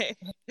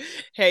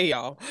Hey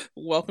y'all,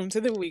 welcome to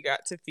the We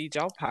Got to Feed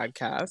Y'all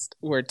podcast.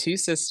 We're two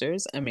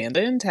sisters,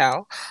 Amanda and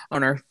Tal,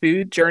 on our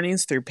food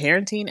journeys through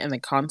parenting and the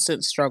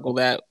constant struggle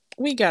that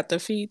we got to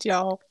feed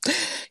y'all.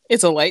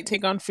 It's a light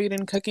take on food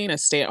and cooking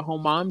as stay at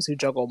home moms who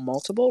juggle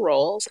multiple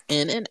roles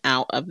in and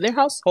out of their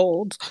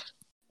households.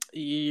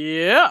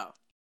 Yeah.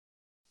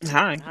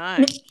 Hi.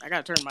 Hi. I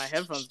gotta turn my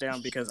headphones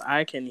down because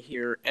I can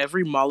hear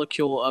every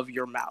molecule of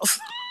your mouth.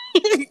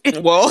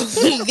 Well,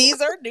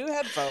 these are new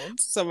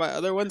headphones. So my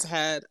other ones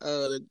had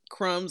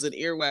crumbs and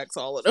earwax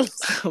all in them.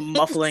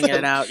 Muffling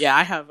it out.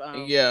 Yeah,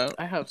 Yeah.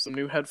 I have some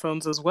new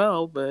headphones as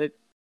well, but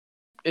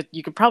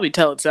you could probably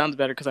tell it sounds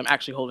better because I'm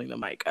actually holding the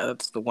mic.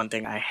 That's the one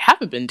thing I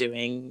haven't been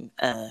doing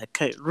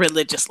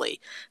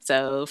religiously.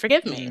 So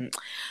forgive me.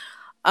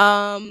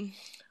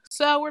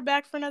 So we're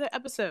back for another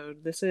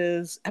episode. This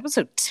is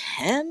episode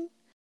 10.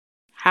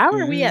 How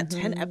are we at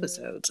 10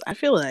 episodes? I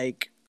feel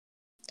like,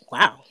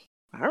 wow.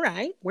 All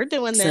right, we're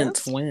doing this.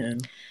 Since when?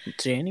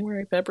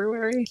 January,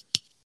 February?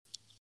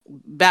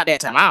 About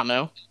that time, I don't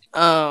know.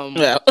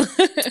 Yeah.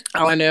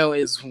 All I know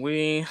is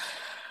we're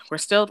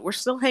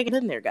still hanging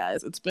in there,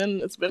 guys. It's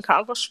been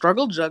kind of a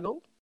struggle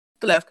juggle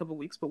the last couple of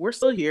weeks, but we're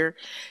still here.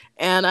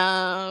 And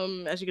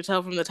as you can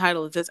tell from the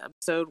title of this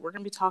episode, we're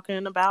gonna be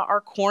talking about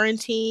our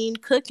quarantine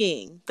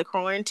cooking, the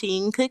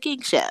quarantine cooking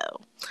show.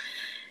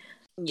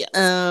 Yes.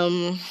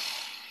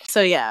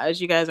 So yeah, as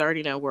you guys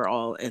already know, we're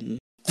all in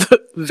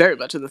very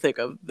much in the thick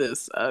of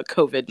this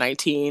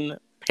COVID-19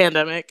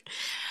 pandemic.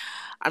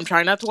 I'm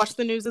trying not to watch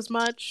the news as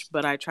much,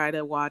 but I try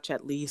to watch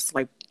at least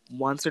like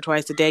once or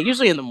twice a day,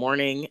 usually in the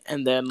morning,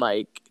 and then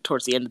like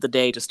towards the end of the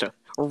day, just to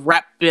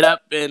wrap it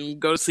up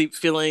and go to sleep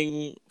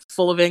feeling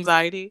full of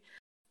anxiety.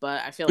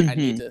 But I feel like I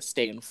need to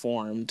stay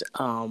informed.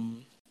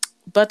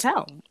 But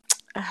Tal,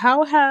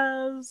 how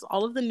has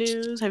all of the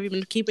news, have you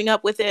been keeping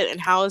up with it,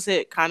 and how has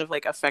it kind of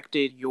like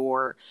affected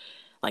your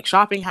like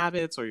shopping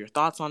habits or your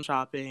thoughts on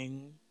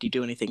shopping? Do you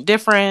do anything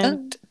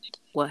different?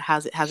 What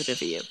has it been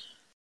for you?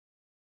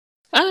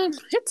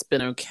 It's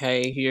been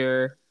okay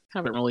here.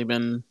 Haven't really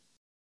been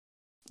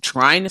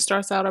trying to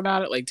stress out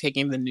about it, like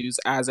taking the news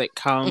as it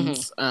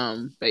comes.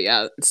 But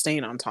yeah,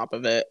 staying on top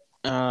of it.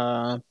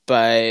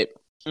 But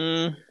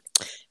the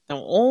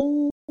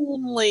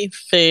only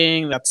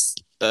thing that's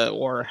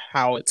or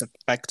how it's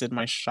affected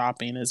my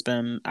shopping has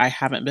been I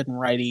haven't been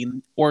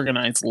writing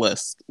organized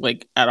lists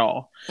like at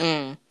all.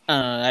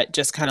 I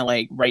just kind of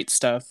like write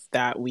stuff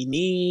that we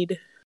need,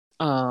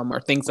 or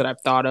things that I've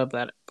thought of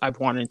that I've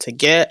wanted to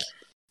get.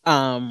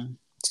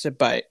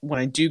 But when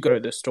I do go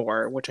to the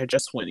store, which I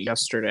just went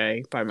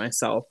yesterday by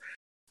myself,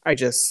 I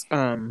just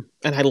and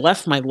I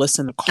left my list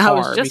in the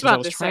car because I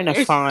was trying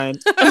to find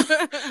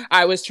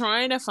I was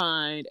trying to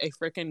find a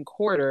freaking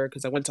quarter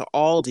because I went to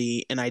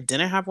Aldi and I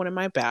didn't have one in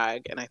my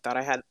bag and I thought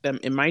I had them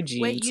in my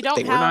jeans. Wait,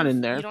 they were not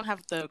in there. You don't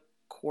have the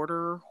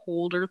quarter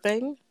holder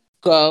thing?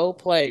 Go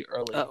play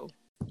early. Oh.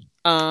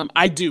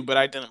 I do, but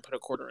I didn't put a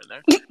quarter in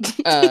there.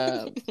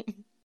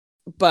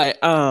 But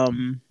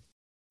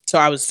so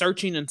I was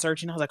searching and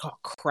searching. I was like, oh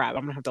crap,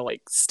 I'm gonna have to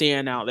like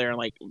stand out there and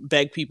like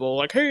beg people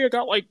like, hey, I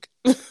got like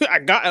I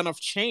got enough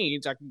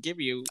change I can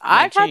give you.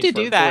 I've had to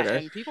do that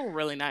and people were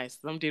really nice.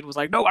 Some dude was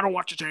like, no, I don't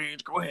want your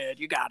change. Go ahead,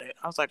 you got it.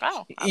 I was like,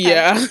 oh, okay.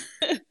 Yeah.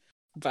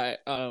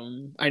 But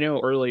I know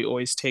Early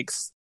always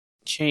takes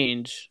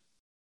change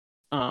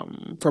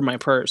from my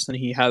purse and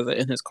he has it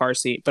in his car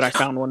seat, but I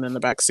found one in the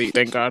back seat,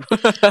 thank God.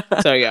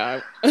 So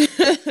yeah,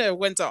 I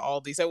went to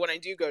Aldi. So when I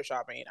do go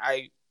shopping,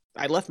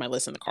 I left my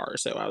list in the car,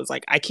 so I was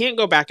like, I can't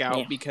go back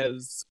out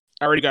because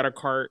I already got a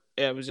cart.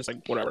 It was just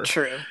like whatever.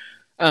 True.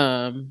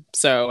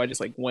 So I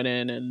just like went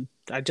in and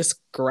I just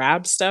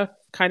grabbed stuff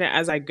kind of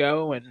as I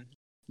go, and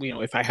you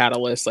know, if I had a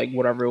list, like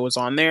whatever was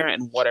on there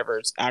and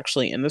whatever's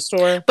actually in the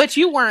store. But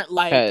you weren't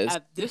like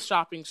at this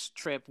shopping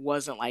trip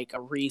wasn't like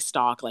a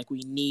restock, like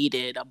we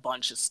needed a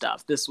bunch of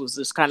stuff. This was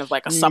just kind of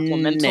like a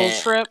supplemental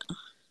trip.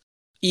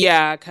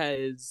 Yeah,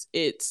 because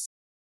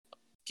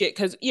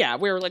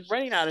we were like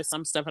running out of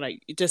some stuff and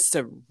just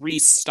to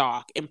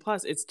restock, and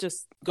plus it's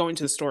just going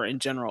to the store in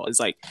general is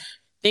like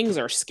things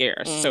are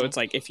scarce, so it's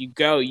like if you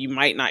go you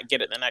might not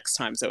get it the next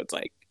time, so it's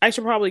like I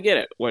should probably get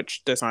it,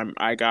 which this time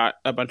I got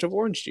a bunch of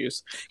orange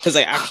juice because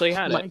I actually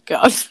had it. My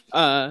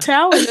God.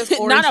 Tell me this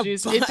orange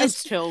juice, it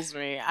just kills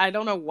me. I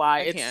don't know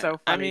why. It's so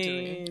funny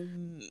to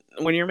me.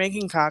 When you're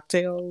making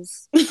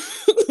cocktails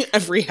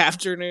every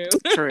afternoon.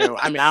 True.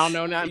 I mean, I don't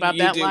know nothing about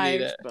that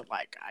life, but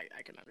like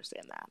I can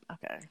understand that.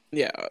 Okay.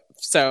 Yeah.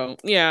 So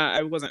yeah,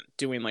 I wasn't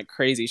doing like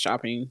crazy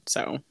shopping,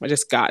 so I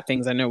just got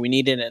things I know we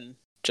needed and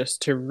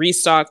just to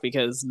restock,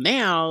 because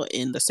now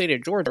in the state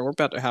of Georgia we're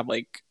about to have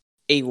like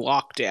a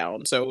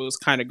lockdown, so it was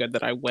kind of good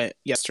that I went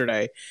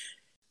yesterday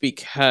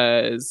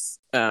because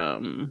I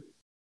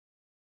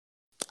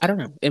don't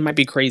know, it might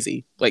be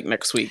crazy like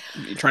next week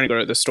trying to go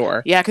to the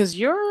store. Yeah, because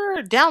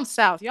you're down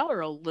south, y'all are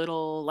a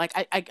little like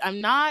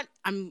I'm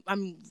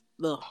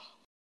ugh.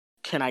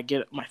 Can I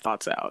get my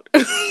thoughts out?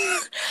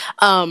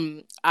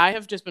 I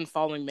have just been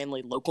following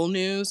mainly local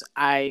news.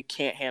 I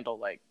can't handle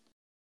like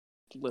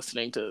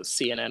listening to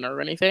CNN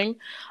or anything.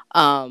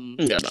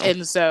 Yeah, no.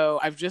 And so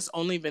I've just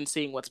only been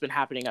seeing what's been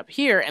happening up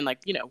here. And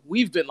like,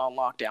 we've been on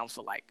lockdown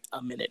for like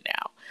a minute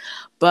now.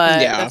 But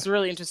that's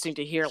really interesting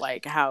to hear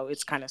like how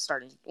it's kind of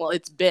starting. Well,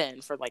 it's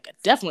been for like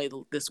definitely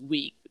this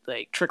week,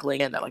 like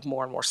trickling in that like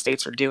more and more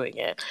states are doing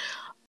it.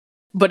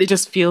 But it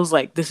just feels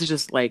like this is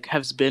just like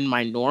has been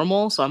my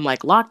normal. So I'm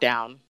like,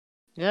 lockdown.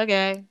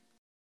 Okay.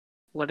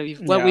 What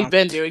we've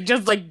been doing?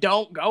 Just like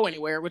don't go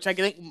anywhere, which I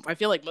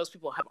feel like most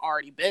people have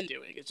already been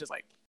doing. It's just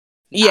like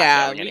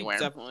not going anywhere.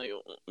 Definitely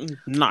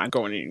not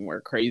going anywhere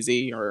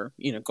crazy or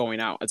going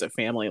out as a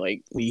family.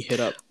 Like we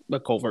hit up the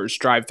Culver's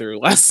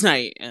drive-through last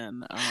night,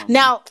 and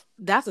now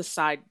that's a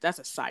side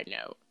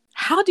note.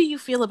 How do you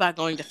feel about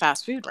going to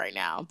fast food right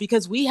now?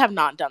 Because we have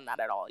not done that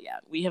at all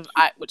yet.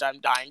 Which I'm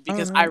dying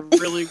because I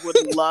really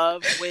would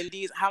love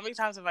Wendy's. How many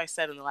times have I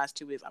said in the last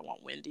 2 weeks I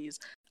want Wendy's?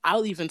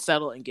 I'll even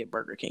settle and get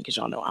Burger King because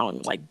y'all know I don't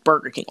even like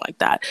Burger King like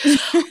that.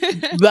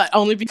 But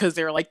only because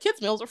they're like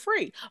kids meals are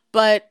free.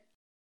 But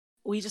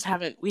we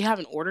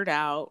haven't ordered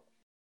out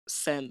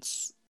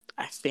since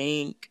I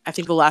think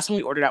the last time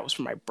we ordered out was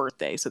for my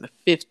birthday, so the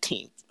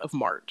 15th of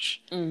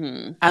March.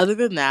 Mm-hmm. Other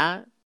than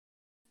that,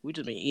 we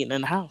just been eating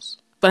in the house.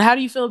 But how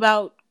do you feel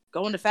about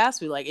going to fast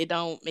food? Like, it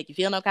don't make you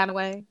feel no kind of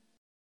way?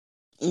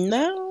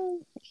 No.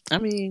 I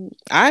mean,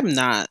 I'm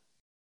not.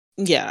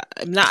 Yeah,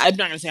 I'm not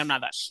going to say I'm not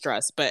that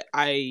stressed, but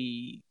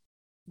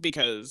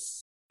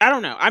because I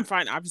don't know. I'm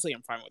fine. Obviously,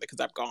 I'm fine with it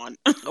because I've gone.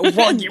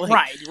 Well,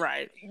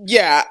 right.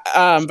 Yeah.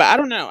 But I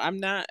don't know. I'm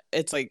not.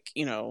 It's like,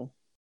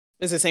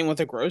 it's the same with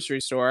the grocery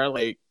store.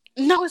 Like,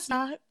 no, it's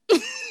not.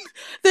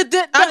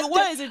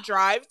 What is it,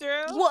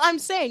 drive-through? Well, I'm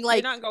saying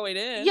like you're not going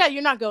in. Yeah,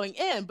 you're not going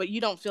in, but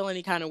you don't feel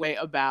any kind of way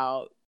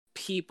about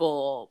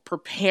people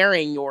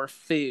preparing your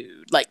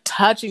food, like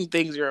touching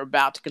things you're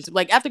about to consume.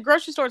 Like at the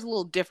grocery store, it's a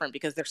little different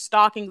because they're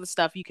stocking the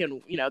stuff you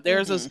can.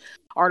 There's those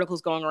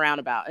articles going around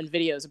about and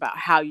videos about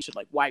how you should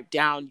like wipe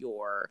down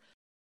your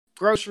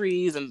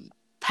groceries and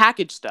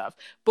package stuff.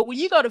 But when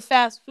you go to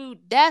fast food,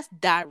 that's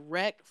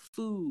direct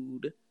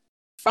food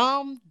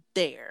from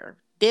there.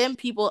 Then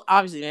people,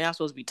 obviously, they're not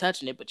supposed to be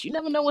touching it, but you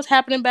never know what's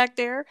happening back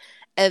there,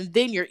 and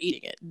then you're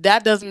eating it.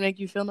 That doesn't make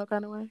you feel no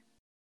kind of way?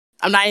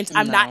 I'm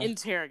not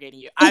interrogating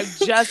you. I'm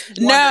just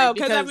no,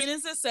 because I mean,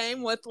 it's the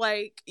same with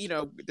like,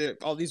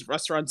 all these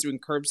restaurants doing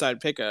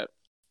curbside pickup.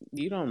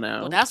 You don't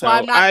know. Well, that's why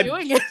I'm not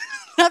doing it.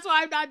 That's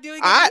why I'm not doing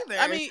it either.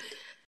 I mean,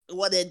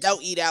 well, then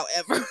don't eat out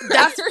ever.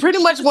 That's pretty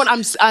much what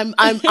I'm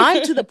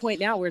to the point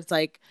now where it's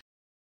like,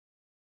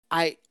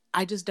 I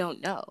just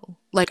don't know.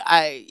 Like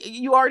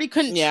you already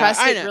couldn't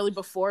trust it really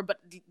before, but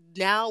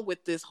now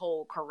with this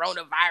whole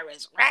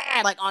coronavirus,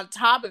 like on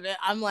top of it,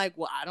 I'm like,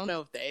 well, I don't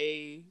know if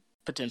they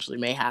potentially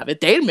may have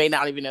it. They may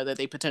not even know that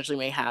they potentially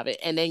may have it,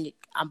 and then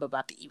I'm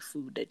about to eat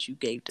food that you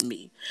gave to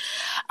me.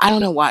 I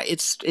don't know why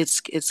it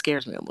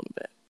scares me a little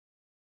bit.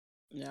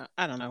 Yeah,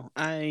 I don't know.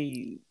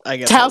 I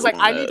guess I was like,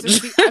 I need to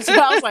see. I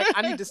was like,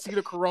 I need to see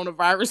the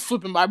coronavirus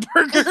flipping my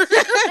burger,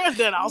 and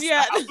then I'll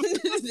stop.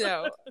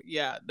 No.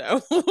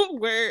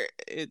 Where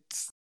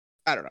it's,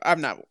 I don't know.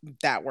 I'm not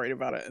that worried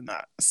about it in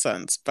that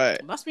sense, but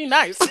it must be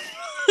nice.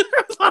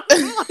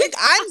 Like,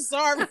 I'm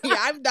sorry,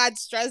 I'm not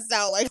stressed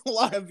out like a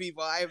lot of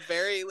people. I'm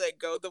very like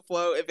go with the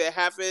flow. If it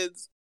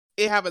happens,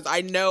 it happens.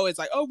 I know it's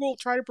like, oh, we'll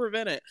try to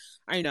prevent it.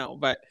 I know,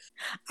 but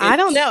I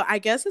don't know. I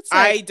guess it's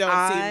like, I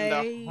don't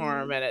see the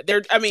harm in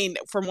it. I mean,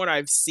 from what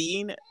I've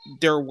seen,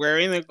 they're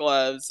wearing the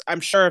gloves. I'm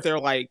sure if they're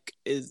like,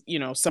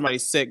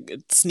 somebody's sick,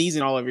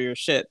 sneezing all over your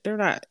shit, they're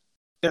not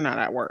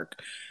at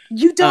work.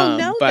 You don't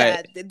know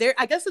that.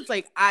 I guess it's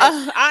like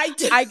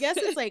I guess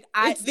it's like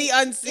it's the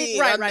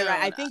unseen. Right.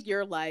 I think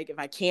you're like, if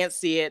I can't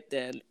see it,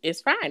 then it's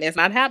fine. It's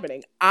not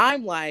happening.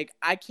 I'm like,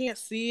 I can't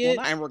see it.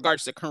 Well, not in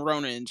regards to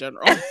Corona in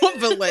general,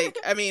 but like,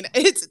 I mean,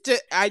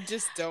 I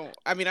just don't.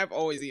 I mean, I've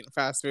always eaten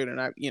fast food,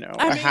 and I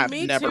have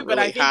never too, really but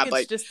I think had it's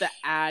like just the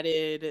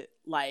added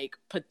like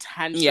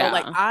potential. Yeah.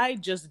 Like I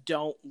just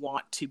don't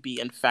want to be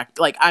infected.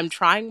 Like I'm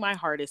trying my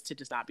hardest to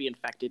just not be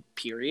infected.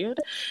 Period.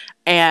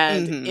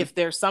 And if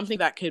there's something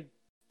that could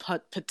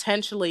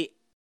potentially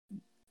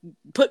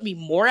put me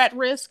more at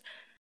risk,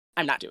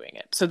 I'm not doing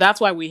it. So that's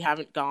why we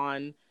haven't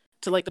gone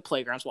to like the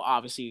playgrounds. Well,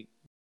 obviously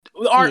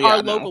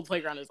our local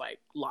playground is like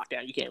locked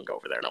down. You can't even go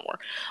over there no more.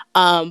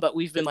 But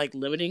we've been like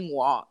limiting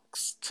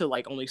walks to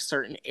like only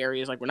certain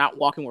areas. Like we're not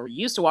walking where we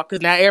used to walk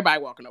because now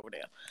everybody walking over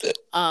there.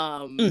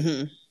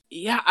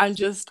 Yeah,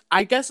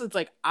 I guess it's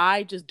like,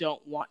 I just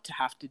don't want to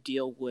have to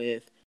deal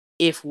with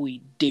if we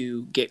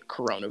do get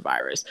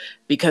coronavirus,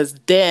 because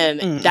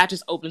then that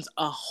just opens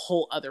a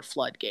whole other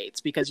floodgates,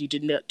 because you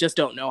just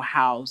don't know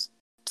how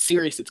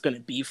serious it's going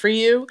to be for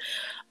you.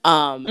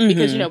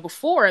 Because,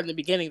 before in the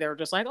beginning, they were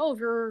just like, oh, if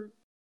you're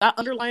not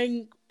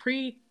underlying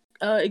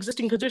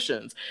existing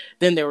conditions,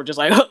 then they were just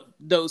like, oh,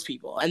 those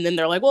people. And then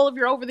they're like, well, if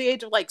you're over the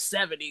age of like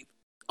 70,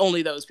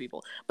 only those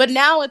people. But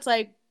now it's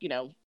like,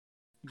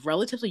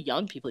 relatively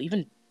young people,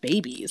 even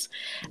babies.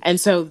 And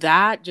so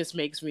that just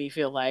makes me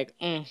feel like,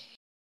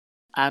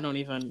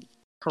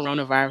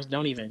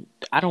 coronavirus,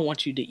 I don't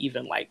want you to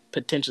even like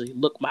potentially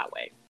look my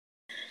way.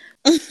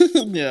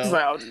 Yeah.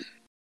 So,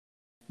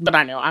 but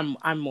I know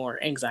I'm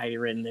more anxiety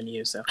ridden than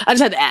you, so I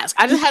just had to ask.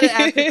 I'm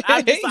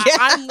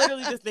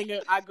literally just thinking.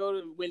 I go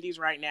to Wendy's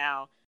right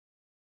now.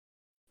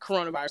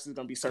 Coronavirus is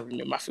gonna be serving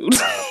me my food.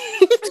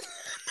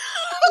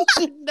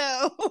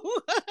 No.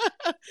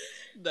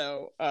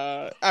 No.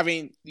 I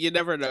mean, you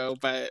never know,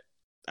 but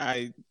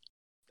I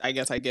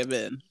guess I give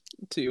in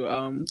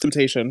to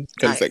temptation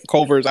because at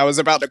Culver's I was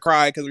about to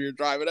cry because we were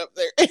driving up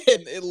there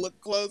and it looked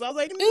closed. I was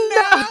like, no,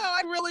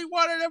 I really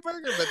wanted a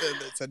burger, but then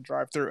it said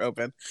drive-through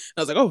open.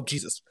 I was like, oh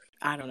Jesus.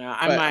 I don't know.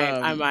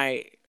 I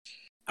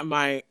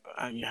might.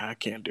 Yeah, I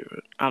can't do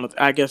it.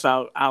 I guess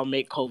I'll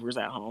make Culver's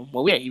at home.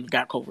 Well, we ain't even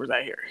got Culver's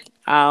out here.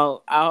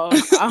 I'll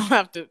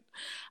have to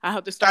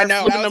start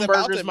flipping them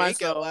burgers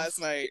myself. Last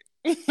night.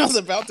 I was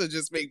about to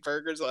just make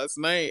burgers last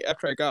night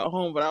after I got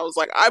home, but I was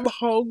like, I'm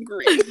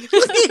hungry.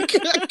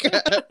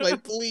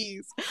 Like,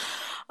 please.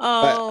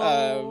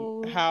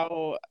 Oh.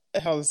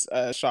 But how's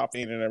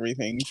shopping and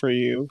everything for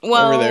you?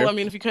 Well, over there? I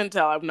mean, if you couldn't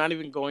tell, I'm not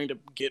even going to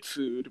get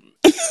food.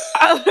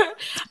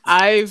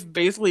 I've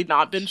basically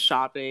not been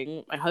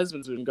shopping. My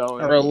husband's been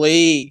going.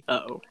 Really?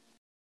 Oh.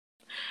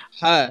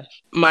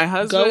 Hush. My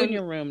husband, go in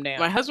your room now.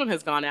 My husband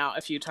has gone out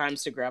a few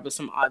times to grab us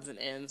some odds and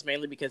ends,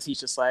 mainly because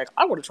he's just like,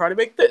 I want to try to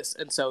make this.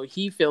 And so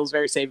he feels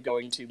very safe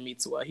going to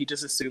Mitsuwa. He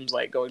just assumes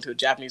like going to a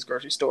Japanese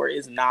grocery store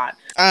is not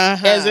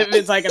as if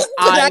it's like an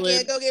island. I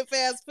can't go get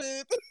fast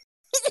food.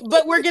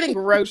 But we're getting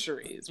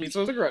groceries.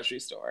 Mitsuwa's a grocery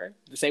store.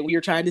 The same way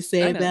you're trying to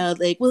say about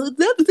like, well, it's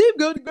not the same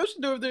going to the grocery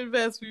store if they're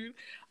fast food.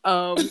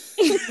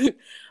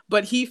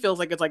 But he feels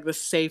like it's like the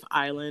safe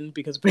island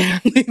because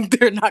apparently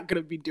they're not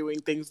going to be doing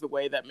things the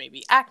way that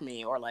maybe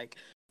Acme or like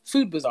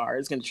Food Bazaar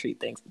is going to treat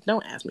things.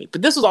 Don't ask me.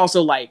 But this was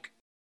also like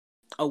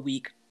a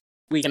week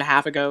and a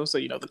half ago. So,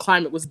 you know, the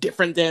climate was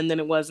different then than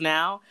it was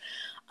now.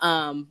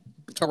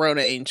 Corona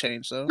ain't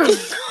changed though.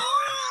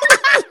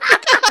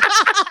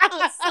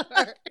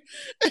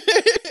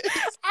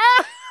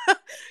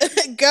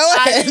 Go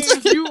ahead.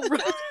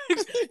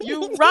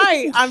 You're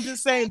right. I'm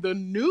just saying the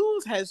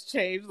news has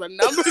changed. The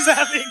numbers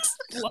have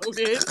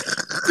exploded.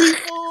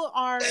 People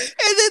are,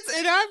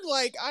 and I'm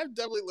like, I'm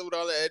definitely living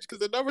on the edge because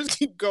the numbers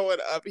keep going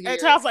up here. And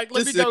Charles like,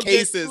 let me go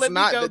cases, get,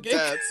 not the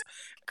deaths.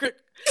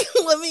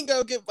 Let me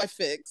go get my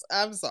fix.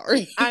 I'm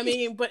sorry. I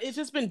mean, but it's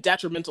just been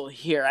detrimental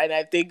here, and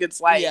I think it's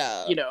like,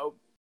 you know,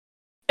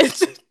 it's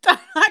just, I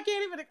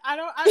can't even.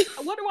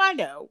 What do I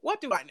know?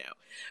 What do I know?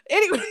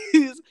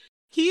 Anyways.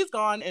 He's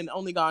gone and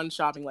only gone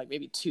shopping like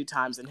maybe 2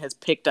 times and has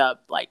picked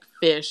up like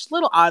fish,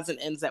 little odds and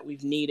ends that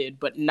we've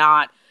needed, but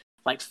not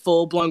like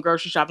full blown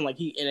grocery shopping. Like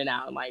he in and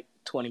out in like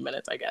 20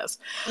 minutes, I guess.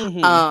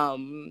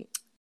 Mm-hmm.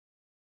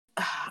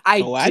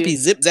 I'd be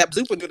zip zap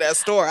zooping through that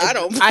store. I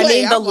don't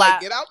play. I mean,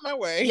 get out my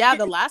way. Yeah,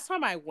 the last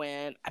time I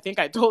went, I think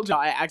I told y'all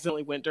I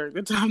accidentally went during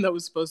the time that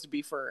was supposed to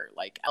be for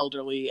like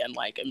elderly and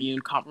like immune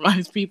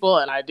compromised people,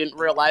 and I didn't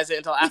realize it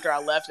until after I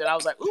left. And I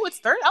was like, "Ooh, it's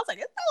Thursday." I was like,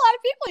 "It's a lot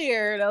of people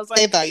here." And I was like,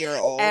 "They thought you were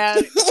old."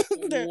 And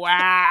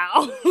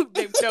wow,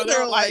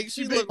 they're like,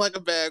 "She looked like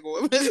a bag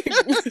woman."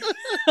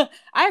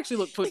 I actually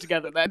looked put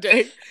together that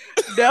day.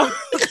 No,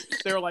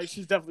 they were like,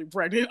 "She's definitely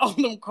pregnant." All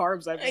them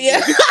carbs I've been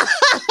eating.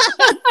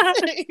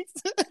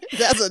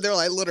 That's what they're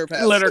like, litter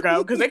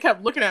go, because they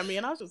kept looking at me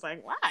and I was just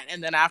like, what?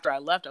 And then after I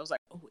left, I was like,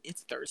 oh,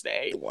 it's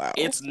Thursday. Wow.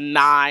 It's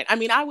 9. I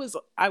mean, I was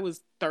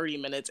 30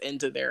 minutes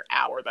into their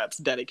hour that's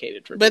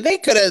dedicated for me. But they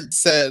could have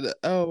said,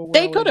 oh, well,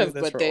 they could have,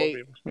 but they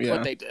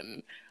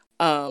didn't.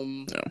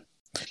 No.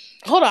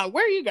 Hold on,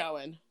 where are you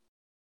going?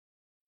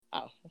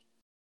 Oh,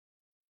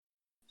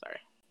 sorry,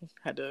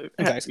 had to.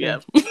 Yeah.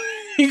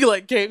 He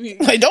like came.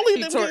 Don't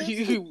leave them.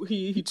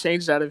 He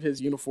changed out of his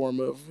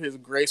uniform of his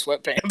gray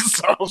sweatpants.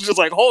 So I was just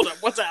like, hold up,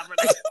 what's happening?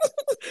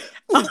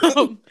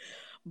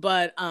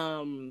 But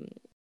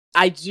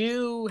I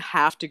do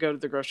have to go to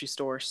the grocery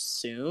store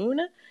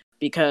soon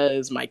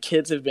because my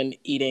kids have been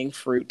eating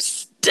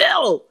fruit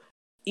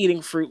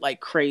like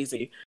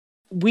crazy.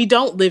 We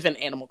don't live in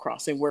Animal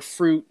Crossing where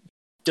fruit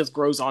just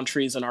grows on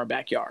trees in our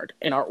backyard,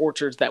 in our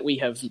orchards that we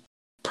have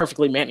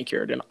perfectly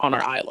manicured on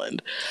our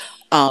island.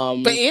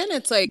 But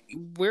it's like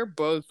we're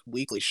both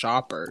weekly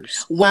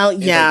shoppers. Well,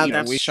 yeah,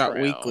 that's we shop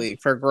weekly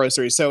for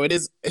groceries, so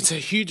it's a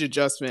huge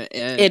adjustment.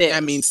 And it is. I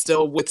mean,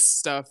 still with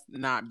stuff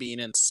not being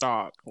in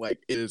stock, like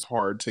it is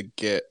hard to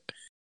get,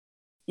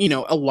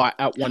 a lot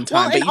at one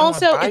time. Well, but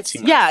also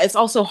it's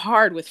also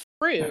hard with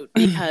fruit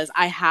because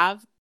I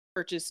have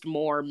purchased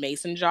more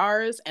mason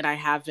jars and I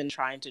have been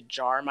trying to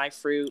jar my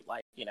fruit,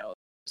 like,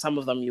 some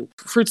of them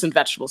fruits and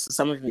vegetables. So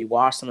some of them you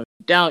wash, some of them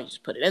you don't. You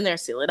just put it in there,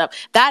 seal it up.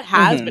 That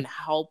has been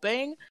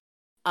helping.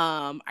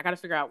 I got to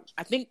figure out.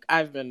 I think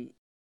I've been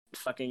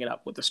fucking it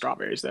up with the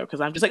strawberries though,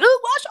 because I'm just like,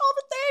 oh, wash all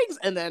the things,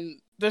 and then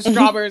the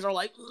strawberries are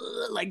like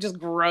just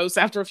gross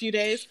after a few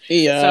days.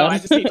 Yeah. So I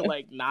just need to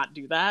like not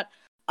do that.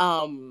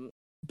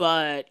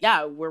 But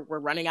yeah, we're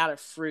running out of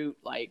fruit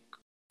like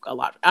a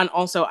lot, and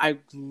also I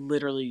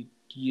literally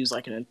use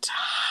like an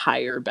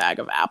entire bag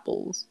of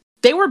apples.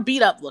 They were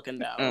beat up looking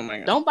though. Oh my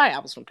God. Don't buy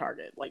apples from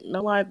Target. Like,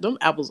 no lie, them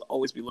apples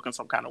always be looking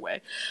some kind of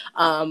way.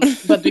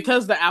 But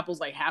because the apples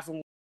like half of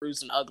them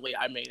bruised and ugly,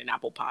 I made an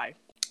apple pie.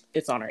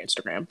 It's on our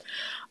Instagram.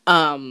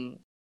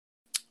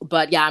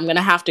 But yeah, I'm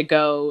gonna have to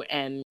go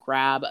and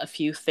grab a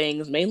few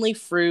things, mainly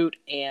fruit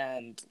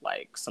and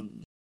like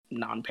some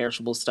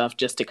non-perishable stuff,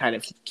 just to kind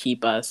of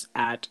keep us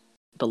at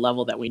the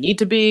level that we need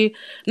to be.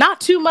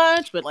 Not too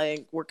much, but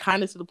like we're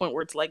kind of to the point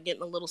where it's like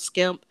getting a little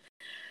skimp.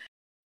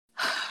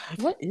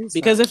 What is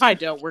because that? if I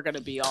don't, we're gonna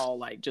be all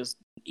like just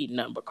eating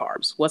nothing but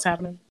carbs. What's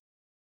happening?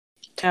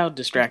 How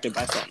distracted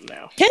by something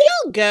now? Can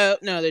y'all go?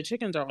 No, the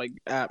chickens are like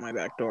at my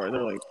back door.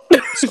 They're like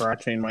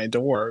scratching my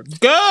door.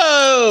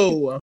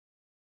 Go!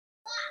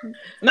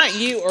 Not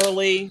you,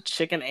 Early.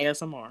 Chicken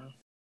ASMR.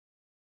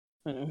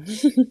 But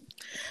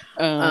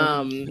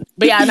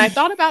yeah, and I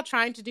thought about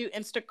trying to do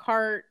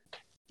Instacart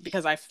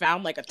because I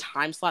found like a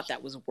time slot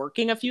that was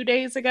working a few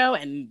days ago,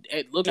 and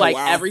it looked like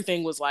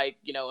everything was like,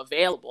 you know,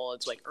 available.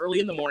 It's like early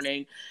in the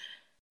morning,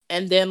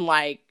 and then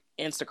like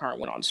Instacart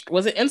went on.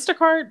 Was it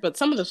Instacart? But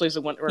some of the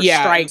places were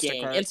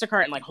striking.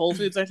 Instacart and like Whole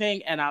Foods, I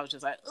think, and I was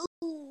just like,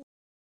 ooh,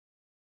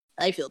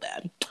 I feel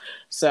bad.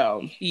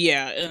 So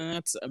yeah, and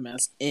that's a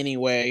mess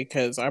anyway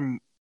because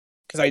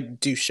I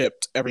do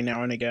Shipt every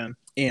now and again,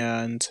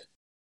 and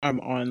I'm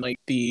on like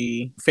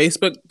the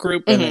Facebook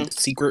group and a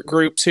secret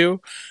group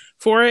too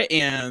for it,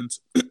 and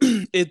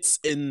it's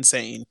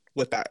insane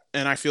with that.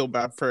 And I feel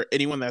bad for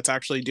anyone that's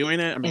actually doing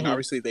it. I mean,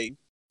 obviously they,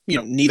 you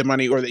know, need the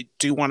money or they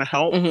do want to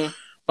help,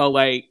 but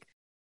like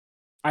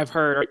I've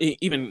heard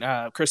even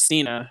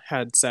Christina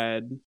had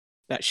said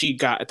that she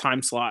got a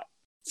time slot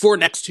for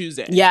next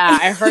Tuesday. Yeah,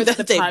 I heard that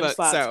the time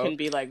slots can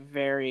be like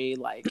very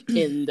like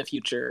in the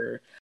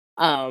future.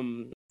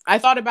 I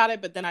thought about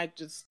it, but then I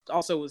just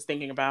also was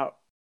thinking about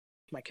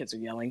my kids are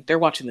yelling. They're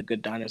watching The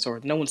Good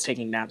Dinosaur. No one's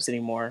taking naps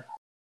anymore.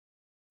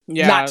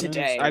 Yeah, not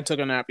today. I took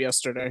a nap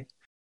yesterday.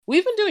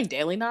 We've been doing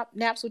daily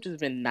naps, which has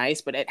been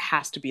nice, but it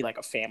has to be like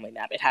a family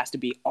nap. It has to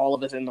be all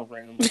of us in the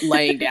room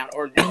laying down,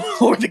 or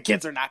the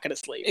kids are not going to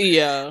sleep.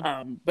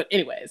 Yeah. But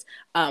anyways,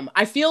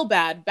 I feel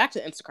bad. Back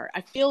to Instacart.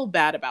 I feel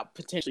bad about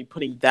potentially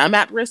putting them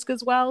at risk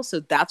as well.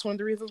 So that's one of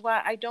the reasons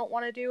why I don't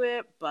want to do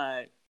it.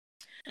 But,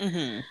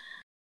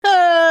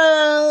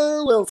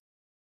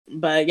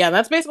 but yeah,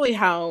 that's basically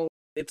how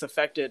it's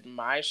affected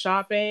my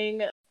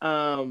shopping.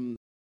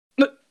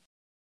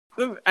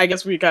 I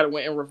guess we kind of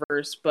went in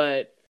reverse,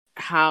 but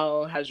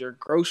how has your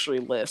grocery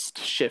list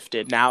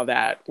shifted now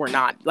that we're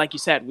not, like you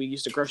said, we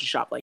used to grocery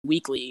shop like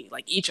weekly,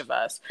 like each of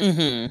us.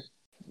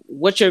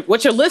 What's your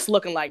list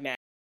looking like now?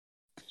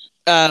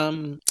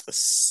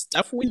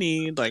 Stuff we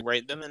need like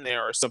right then and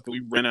there, or stuff that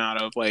we ran out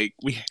of. Like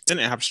we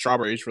didn't have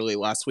strawberries really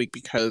last week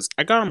because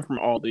I got them from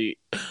Aldi.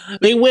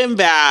 They went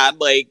bad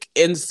like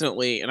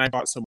instantly, and I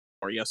bought some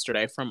more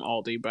yesterday from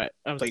Aldi, but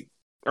I was like,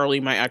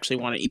 Early might actually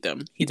want to eat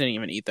them. He didn't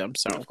even eat them,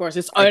 so of course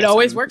it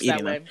always works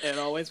that way. It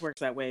always works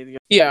that way.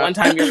 Yeah, one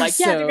time you're like,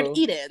 yeah, they're gonna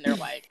eat it, and they're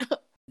like,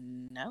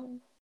 no.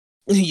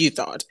 You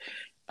thought.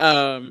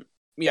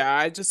 Yeah,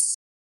 I just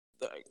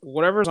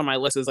whatever's on my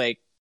list is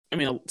like, I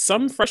mean,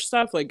 some fresh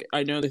stuff. Like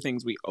I know the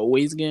things we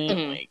always get,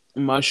 like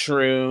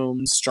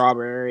mushrooms,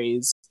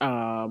 strawberries.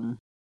 I've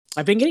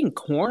been getting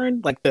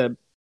corn, like the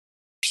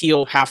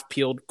half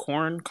peeled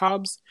corn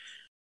cobs.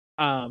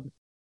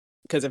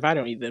 Because if I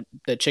don't eat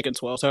the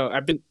chickens well, so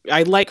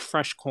I like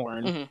fresh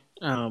corn.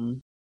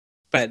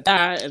 But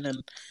that, and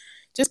then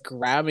just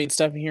grabbing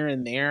stuff here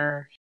and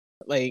there,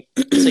 like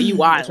so you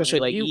wild, especially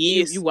like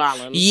yeast. You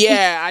wildin'.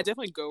 Yeah, I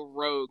definitely go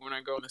rogue when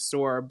I go in the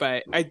store.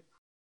 But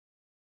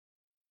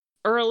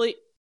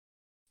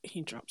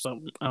he dropped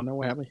something. I don't know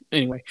what happened.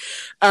 Anyway,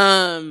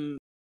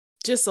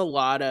 just a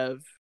lot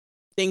of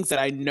things that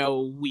I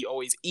know we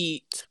always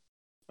eat.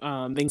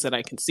 Things that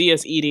I can see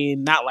us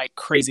eating, not like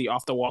crazy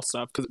off the wall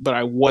stuff, but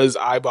I was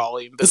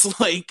eyeballing this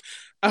like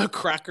a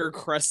cracker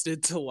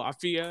crusted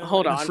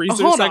tilapia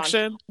freezer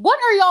section. What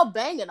are y'all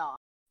banging on?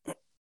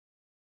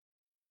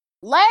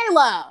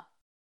 Layla!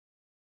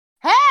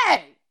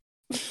 Hey!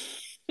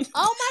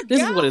 Oh my god!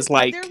 This is what it's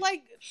like. They're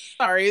like,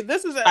 sorry,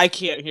 this is I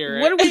can't hear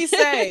it. What do we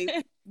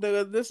say?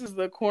 This is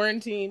the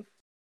quarantine.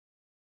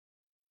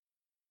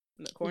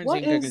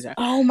 What is,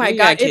 oh my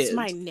god, it's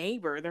my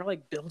neighbor. They're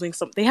like building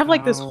something. They have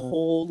like this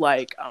whole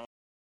like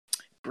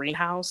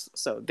greenhouse,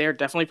 so they're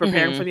definitely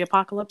preparing for the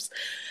apocalypse.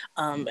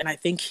 And I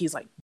think he's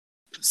like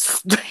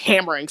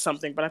hammering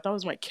something, but I thought it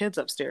was my kids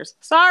upstairs.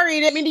 Sorry,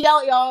 didn't mean to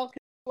yell at y'all.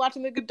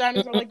 Watching The Good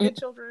Dinosaur like good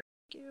children.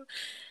 Thank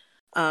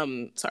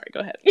you. Sorry,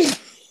 go ahead.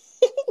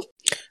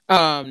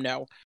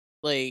 No,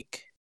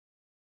 like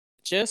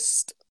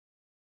just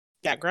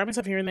grabbing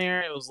stuff here and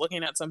there. I was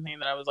looking at something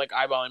that I was like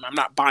eyeballing. I'm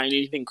not buying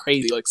anything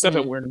crazy, like stuff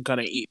that we're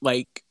gonna eat.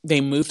 Like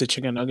they moved the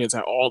chicken nuggets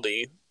at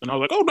Aldi, and I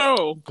was like, oh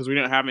no, because we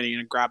didn't have any,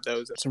 and grab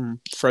those at some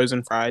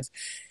frozen fries.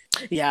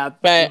 Yeah,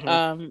 but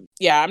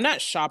yeah, I'm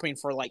not shopping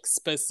for like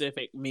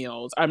specific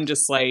meals. I'm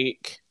just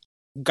like,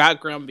 got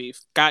ground beef,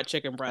 got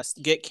chicken breast,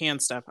 get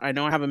canned stuff. I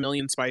know I have a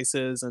million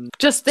spices and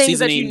just things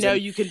that you know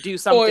you can do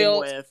something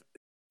with.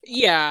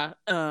 Yeah,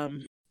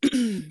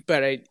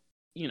 but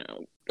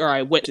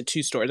I went to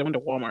 2 stores. I went to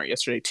Walmart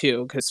yesterday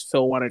too because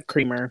Phil wanted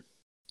creamer,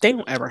 They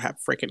don't ever have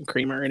freaking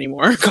creamer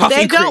anymore.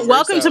 They don't.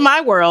 Welcome to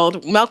my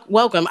world.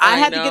 Welcome. I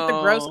had to get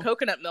the gross know.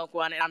 coconut milk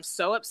one, and I'm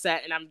so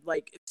upset, and I'm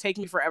like, it's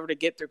taking me forever to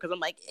get through because I'm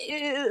like,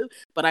 ew,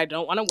 but I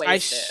don't want to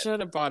waste it. I should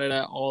have bought it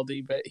at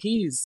Aldi, but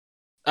he is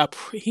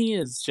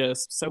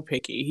just so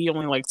picky. He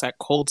only likes that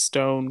Cold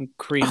Stone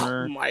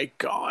creamer. Oh my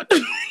god!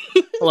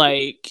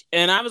 Like,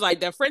 and I was like,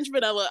 the French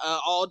vanilla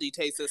Aldi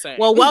tastes the same.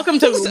 Well, welcome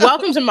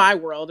to my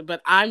world,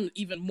 but I'm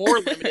even more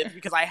limited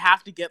because I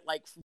have to get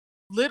like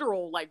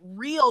literal, like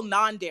real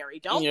non-dairy.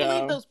 Don't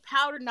believe those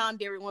powdered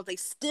non-dairy ones. They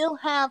still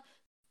have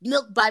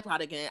milk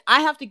byproduct in it.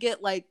 I have to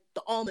get like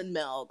the almond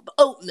milk, the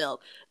oat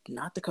milk,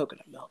 not the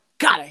coconut milk.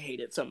 God, I hate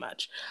it so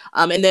much.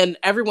 And then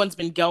everyone's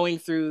been going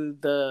through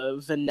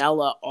the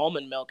vanilla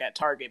almond milk at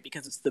Target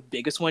because it's the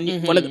biggest one,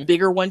 one of the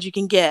bigger ones you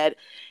can get.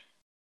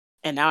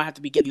 And now I have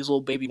to be getting these little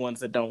baby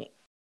ones that don't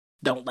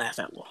last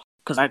that long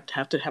because I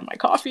have to have my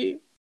coffee.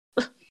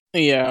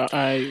 Yeah,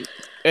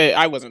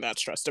 I wasn't that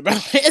stressed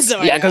about it.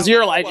 So yeah, because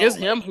you're like, it's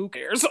him. Who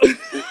cares?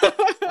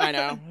 I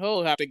know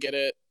he'll have to get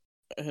it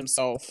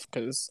himself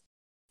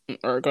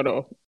or go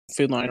to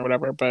Food Line or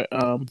whatever. But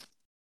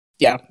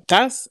yeah,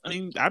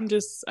 I'm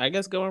just, I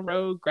guess, going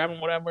rogue,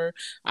 grabbing whatever.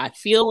 I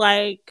feel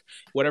like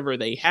whatever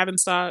they have in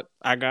stock,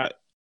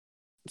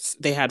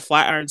 they had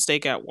flat iron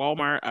steak at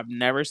Walmart. I've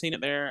never seen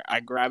it there. I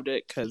grabbed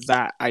it because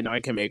that I know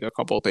I can make a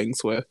couple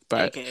things with,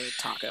 but AKA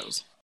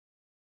tacos.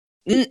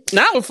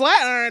 Not with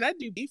flat iron. I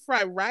do deep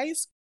fried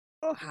rice.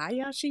 Oh,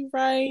 Hayashi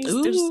rice.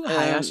 Ooh,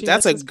 Hayashi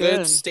that's rice a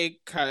good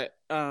steak cut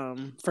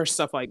for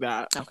stuff like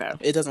that. Okay.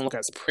 It doesn't look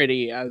as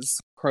pretty as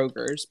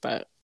Kroger's,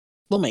 but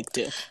we'll make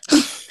do.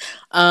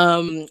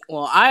 Well,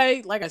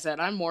 like I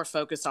said, I'm more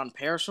focused on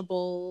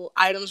perishable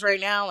items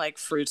right now, like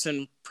fruits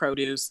and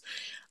produce.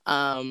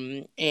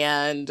 And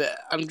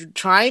I'm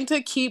trying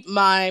to keep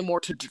my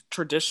more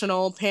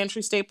traditional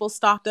pantry staples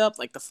stocked up,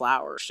 like the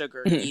flour,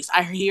 sugar, yeast.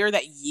 I hear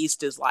that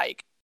yeast is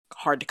like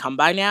hard to come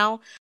by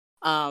now.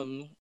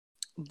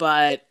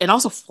 But and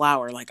also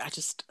flour, like I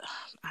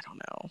don't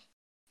know.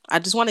 I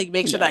just want to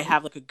make sure that I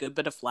have like a good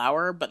bit of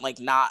flour, but like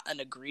not an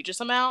egregious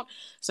amount.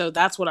 So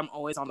that's what I'm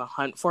always on the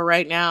hunt for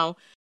right now.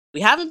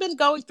 We haven't been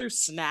going through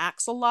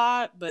snacks a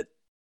lot, but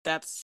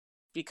that's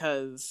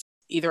because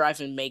either I've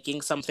been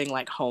making something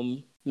like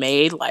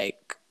homemade,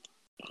 like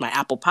my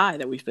apple pie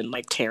that we've been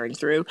like tearing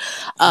through,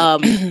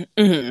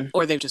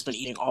 or they've just been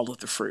eating all of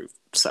the fruit.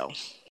 So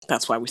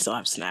that's why we still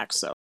have snacks.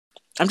 So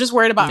I'm just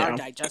worried about our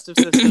digestive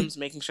systems,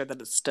 making sure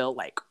that it's still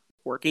like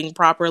working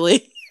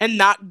properly and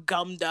not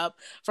gummed up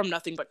from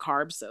nothing but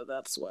carbs. So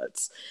that's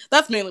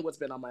mainly what's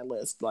been on my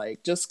list.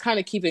 Like just kind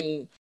of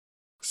keeping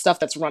stuff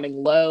that's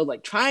running low,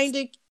 like trying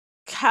to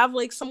have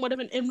like somewhat of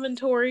an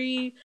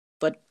inventory,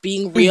 but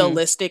being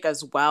realistic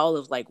as well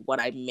of like what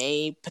I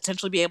may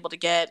potentially be able to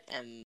get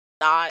and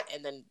not,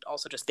 and then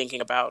also just thinking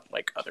about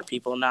like other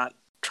people, not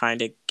trying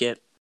to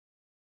get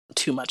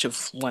too much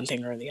of one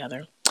thing or the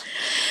other.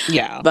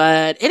 Yeah.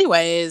 But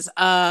anyways,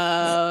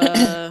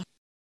 that's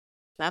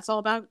all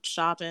about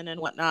shopping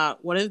and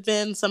whatnot. What have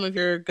been some of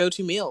your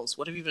go-to meals?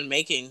 What have you been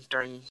making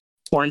during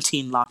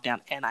quarantine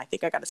lockdown? And I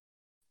think I got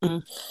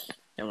to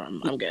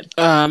I'm good.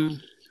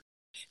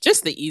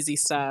 Just the easy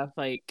stuff.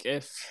 Like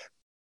if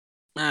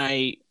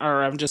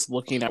I'm just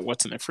looking at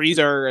what's in the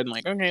freezer and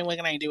like, okay, what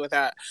can I do with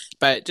that?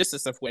 But just the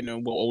stuff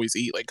we'll always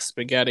eat, like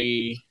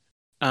spaghetti.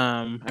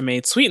 I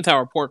made sweet and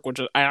sour pork,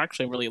 which I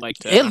actually really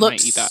liked it. It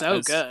looks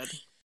so good.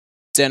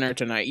 Dinner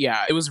tonight.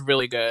 Yeah, it was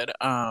really good.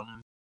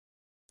 And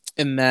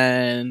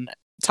then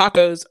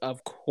tacos,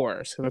 of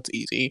course. That's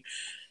easy.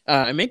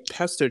 I made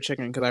pesto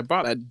chicken because I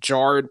bought a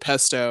jarred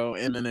pesto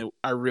and then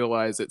I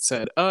realized it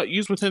said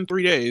use within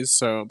 3 days,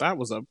 so that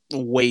was a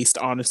waste.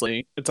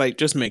 Honestly, it's like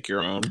just make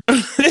your own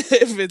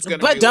if it's gonna.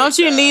 But don't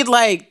you need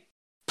like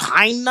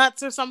pine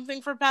nuts or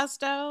something for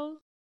pesto?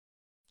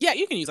 Yeah,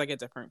 you can use like a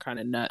different kind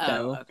of nut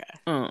though.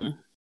 Okay.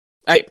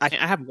 I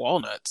have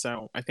walnuts,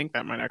 so I think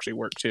that might actually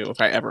work too if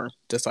I ever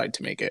decide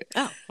to make it.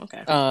 Oh,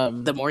 okay.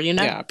 The more you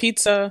know. Yeah,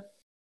 pizza.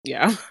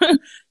 Yeah,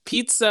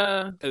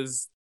 pizza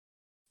because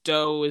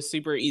dough is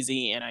super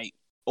easy, and I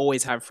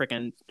always have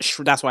freaking.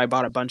 That's why I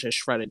bought a bunch of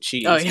shredded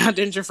cheese. Oh yeah,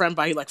 didn't your friend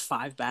buy you like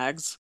 5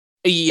 bags?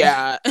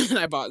 Yeah, and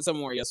I bought some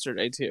more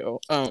yesterday too.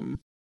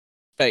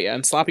 But yeah,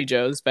 and sloppy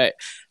joes. But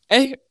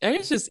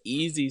it's just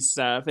easy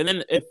stuff. And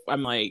then if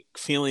I'm like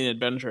feeling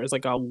adventurous,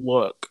 like I'll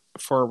look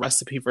for a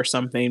recipe for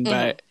something,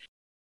 but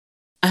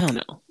I don't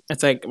know.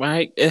 It's like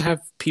I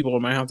have people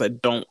in my house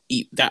that don't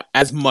eat that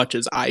as much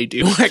as I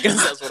do. I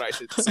guess that's what I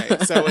should say.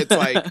 So it's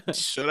like,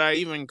 should I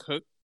even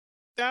cook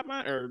that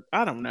much? Or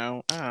I don't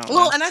know.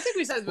 Well, and I think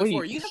we said it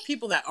before. You have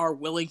people that are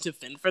willing to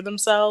fend for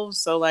themselves.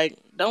 So like,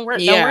 don't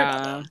worry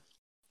about them.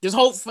 Just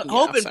hope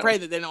and pray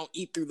that they don't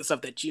eat through the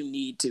stuff that you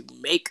need to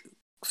make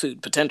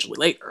food potentially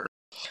later.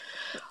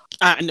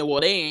 I know.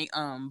 Well, they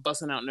ain't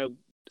busting out no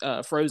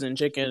frozen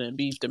chicken and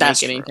beef to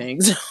make anything.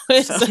 So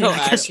I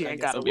guess you ain't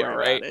gotta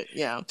worry about it.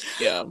 Yeah.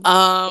 Yeah.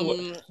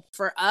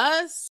 For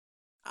us,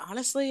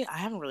 honestly, I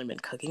haven't really been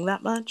cooking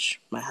that much.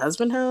 My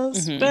husband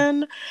has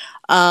been.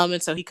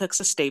 And so he cooks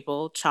a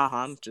staple,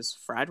 chahan, just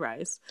fried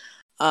rice.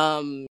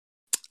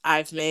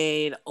 I've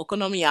made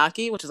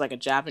okonomiyaki, which is like a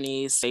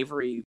Japanese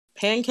savory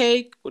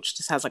pancake, which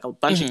just has like a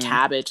bunch of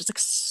cabbage. It's like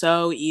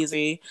so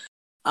easy.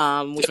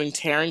 We've been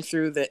tearing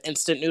through the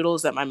instant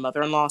noodles that my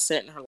mother-in-law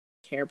sent in her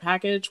care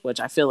package, which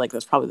I feel like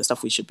that's probably the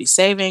stuff we should be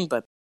saving.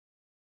 But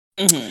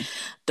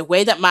the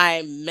way that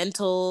my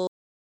mental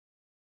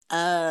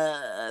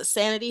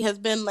sanity has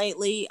been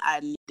lately, I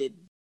needed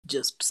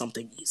just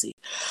something easy.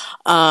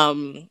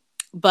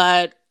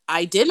 But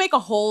I did make a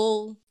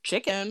whole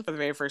chicken for the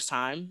very first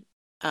time,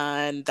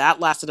 and that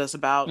lasted us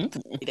about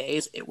 3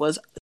 days. It was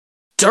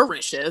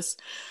delicious.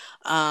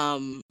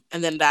 And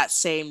then that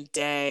same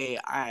day,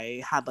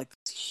 I had like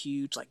this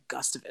huge like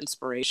gust of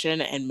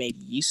inspiration and made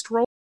yeast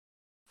rolls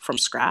from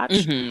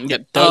scratch. Yeah,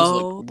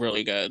 those look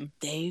really good.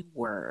 They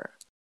were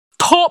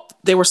top.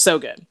 They were so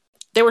good.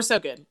 They were so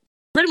good.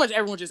 Pretty much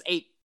everyone just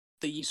ate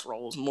the yeast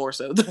rolls more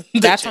so than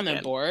that's chicken. On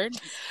the board.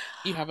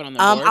 You have it on the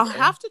board. I'll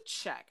have to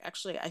check.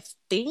 Actually, I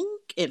think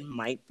it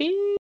might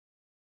be.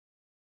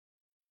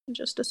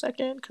 Just a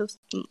second, because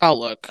I'll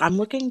look. I'm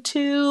looking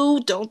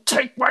too. Don't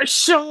take my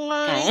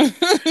shine.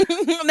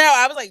 Oh. No,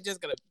 I was like just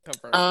gonna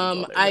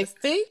confirm. I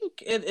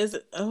think it is.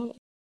 Oh,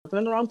 I'm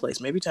in the wrong place.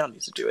 Maybe Town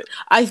needs to do it.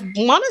 I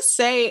want to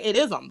say it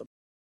is on the,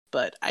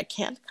 but I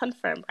can't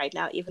confirm right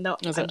now. Even though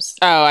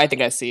I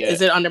think I see it.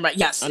 Is it under my?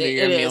 Yes, under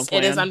your meal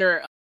plan? It is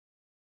under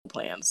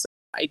plans.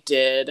 I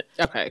did.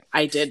 Okay,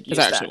 I did use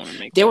I actually want to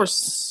make. They were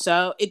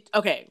so.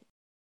 Okay,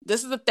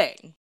 this is the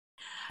thing.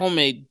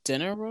 Homemade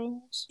dinner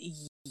rolls.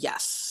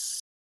 Yes,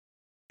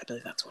 I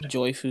believe that's what.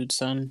 Joy Food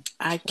Sun.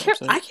 I can't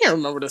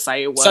remember the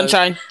site it was.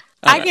 Sunshine. Okay.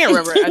 I can't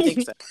remember. I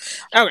think so.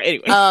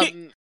 Okay.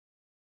 Anyway,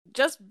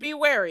 just be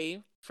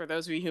wary for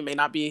those of you who may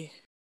not have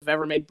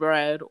ever made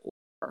bread or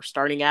are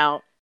starting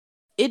out.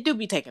 It do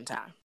be taking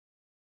time.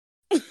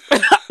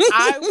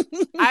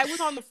 I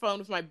was on the phone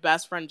with my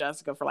best friend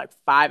Jessica for like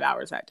 5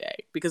 hours that day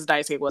because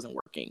Daisuke wasn't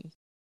working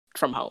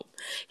from home.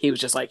 He was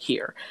just like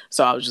here,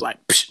 so I was just like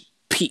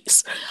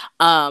peace.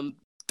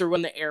 Threw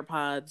in the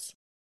AirPods,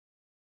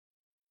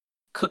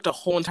 cooked a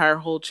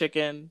whole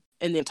chicken,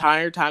 and the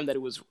entire time that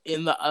it was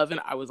in the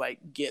oven, I was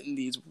like getting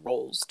these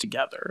rolls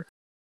together.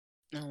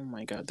 Oh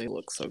my god, they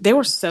look so good. They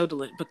were so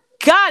delicious, but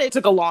god, it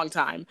took a long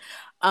time.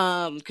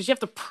 Because you have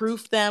to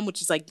proof them, which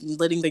is like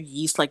letting the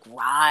yeast like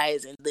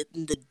rise and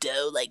letting the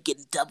dough like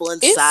get double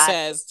inside. It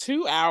says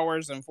 2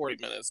 hours and 40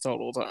 minutes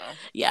total time.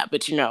 Yeah,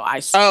 but you know,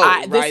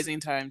 rising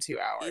time 2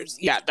 hours.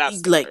 Yeah,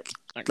 that's like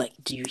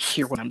do you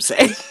hear what I'm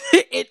saying?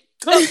 it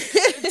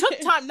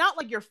took time, not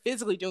like you're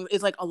physically doing it.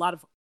 It's like a lot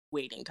of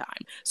waiting time.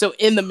 So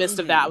in the midst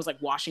of that, I was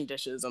like washing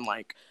dishes and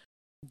like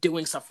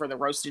doing stuff for the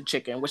roasted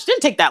chicken, which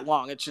didn't take that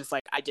long. It's just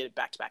like I did it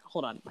back to back.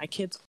 Hold on, my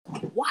kids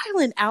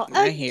wilding out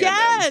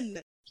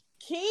again.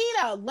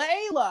 Keena,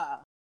 Layla.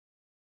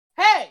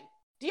 Hey,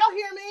 do y'all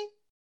hear me?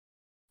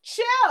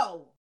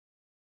 Chill.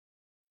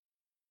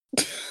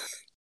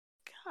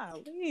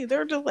 Golly,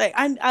 they're just like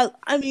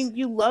I mean,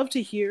 you love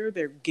to hear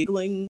their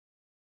giggling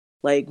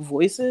like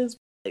voices,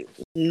 like,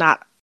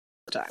 not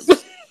all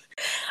the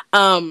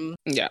time.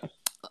 Yeah.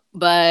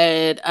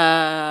 But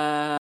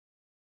oh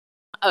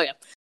yeah.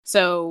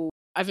 So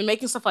I've been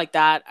making stuff like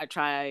that.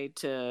 I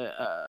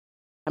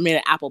made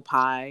an apple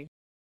pie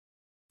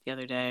the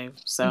other day.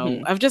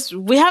 So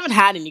we haven't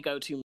had any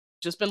go-to.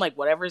 Just been like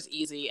whatever's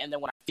easy, and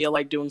then when I feel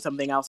like doing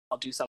something else, I'll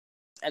do something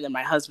else. And then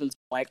my husband's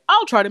like,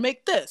 I'll try to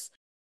make this.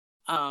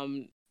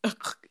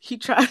 He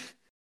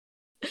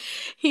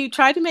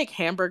tried to make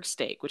Hamburg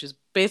steak, which is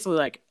basically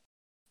like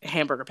a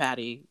hamburger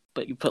patty,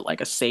 but you put like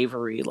a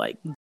savory like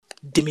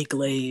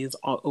demi-glaze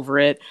all over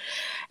it.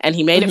 And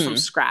he made it from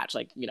scratch,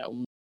 like, you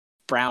know,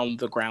 browned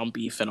the ground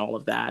beef and all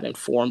of that and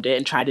formed it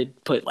and tried to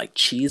put like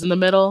cheese in the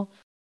middle.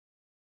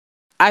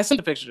 I sent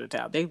a picture to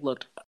town. They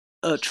looked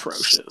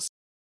atrocious.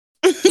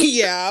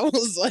 Yeah, I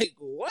was like,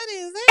 what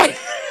is that?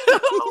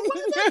 What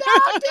is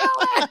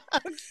that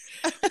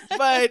doing?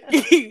 But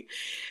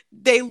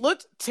they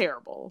looked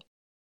terrible.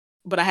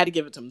 But I had to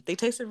give it to them. They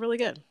tasted really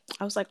good.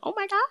 I was like, oh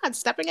my God,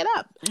 stepping it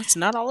up. It's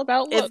not all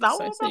about looks. It's not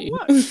all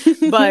about looks.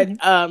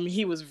 But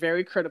he was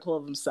very critical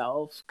of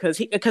himself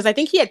because I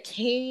think he had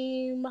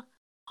came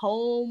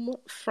home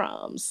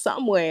from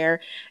somewhere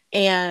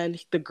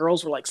and the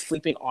girls were like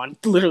sleeping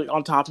literally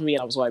on top of me,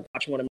 and I was like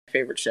watching one of my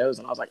favorite shows,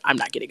 and I was like, I'm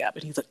not getting up.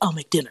 And he's like, I'll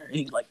make dinner. And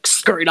he like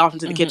scurried off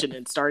into the kitchen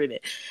and started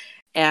it.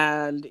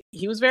 And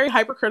he was very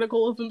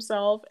hypercritical of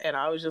himself, and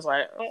I was just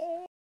like,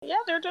 oh, yeah,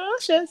 they're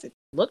delicious. It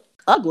looked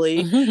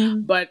ugly,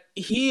 but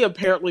he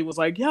apparently was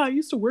like, yeah, I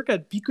used to work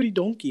at Bikuri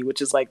Donki,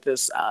 which is like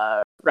this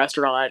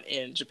restaurant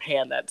in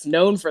Japan that's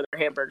known for their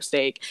hamburger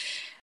steak.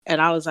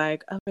 And I was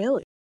like, oh,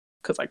 really?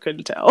 Because I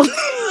couldn't tell.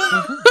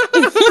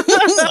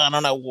 I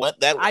don't know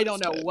what that was. I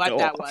don't know what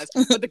that was.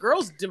 But the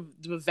girls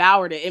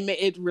devoured it.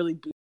 It really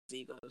boosted his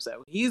ego.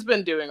 So he's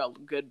been doing a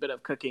good bit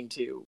of cooking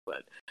too.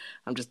 But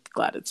I'm just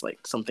glad it's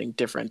like something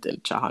different than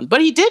Chahan.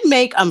 But he did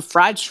make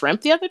fried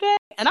shrimp the other day.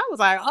 And I was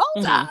like,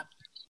 hold up.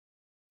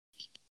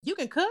 You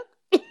can cook?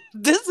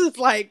 This is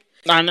like,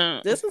 I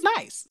know. This is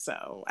nice.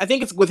 So I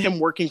think it's with him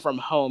working from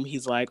home.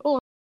 He's like, oh,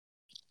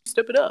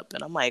 step it up.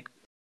 And I'm like,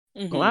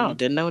 wow,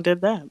 didn't know it did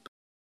that.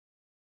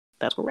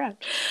 that's where we're at.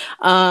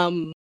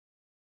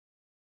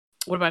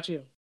 What about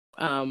you?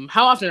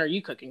 How often are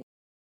you cooking?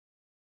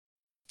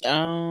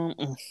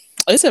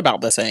 It's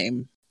about the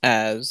same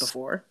as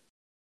before.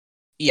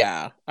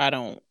 Yeah, I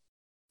don't.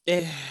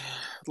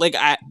 Like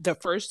the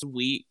first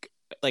week,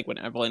 like when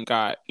Evelyn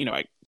got,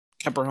 I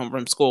kept her home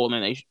from school and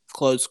then they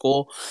closed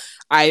school.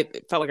 I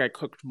felt like I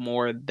cooked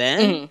more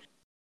then.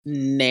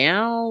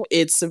 Now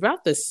it's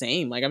about the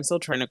same. Like I'm still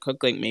trying to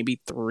cook like maybe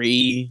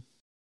 3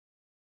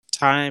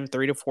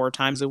 to 4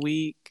 times a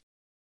week.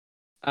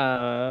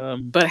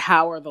 But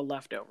how are the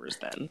leftovers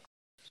then?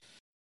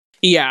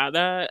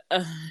 Yeah,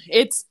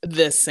 it's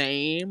the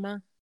same.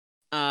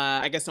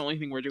 I guess the only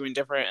thing we're doing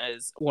different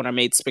is when I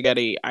made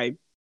spaghetti, I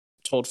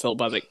told Phil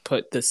Buzzick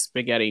put the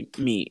spaghetti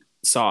meat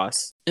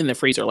sauce in the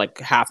freezer, like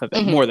half of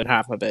it, more than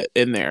half of it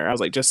in there. I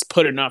was like, just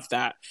put enough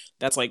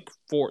that's like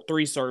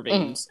 3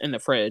 servings in the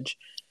fridge.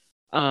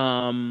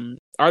 Are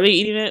they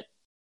eating it?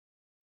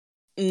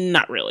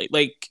 Not really.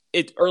 Like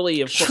it's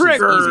early, of course.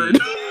 Triggered.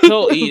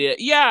 He'll eat it.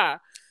 Yeah.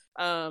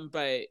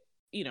 But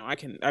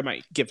I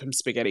might give him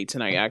spaghetti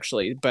tonight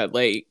actually. But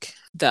like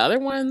the other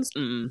ones,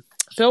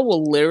 Phil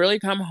will literally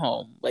come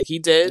home like he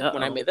did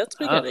when I made that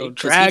spaghetti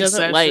because he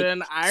doesn't like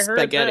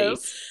spaghetti.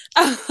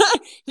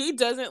 He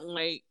doesn't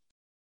like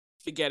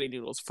spaghetti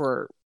noodles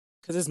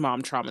because his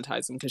mom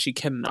traumatized him because she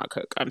cannot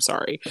cook. I'm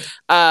sorry,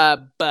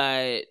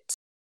 but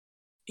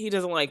he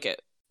doesn't like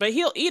it. But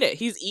he'll eat it.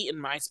 He's eaten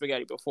my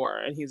spaghetti before,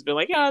 and he's been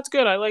like, "Yeah, it's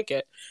good. I like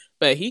it."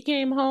 But he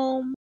came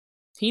home.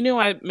 He knew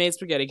I made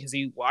spaghetti because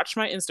he watched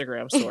my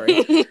Instagram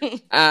story.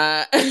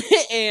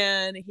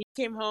 And he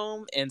came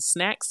home and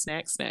snack.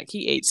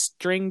 He ate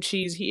string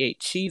cheese. He ate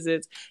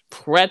Cheez-Its,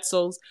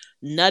 pretzels,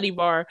 Nutty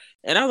Bar.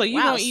 And I was like,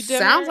 you gonna eat dinner?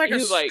 Sounds like a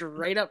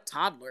straight up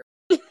toddler.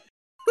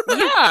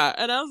 Yeah.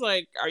 And I was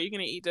like, are you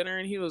going to eat dinner?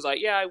 And he was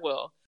like, yeah, I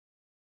will.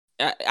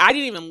 I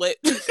didn't even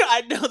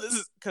I know this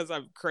is because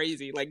I'm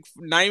crazy. Like,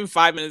 not even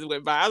 5 minutes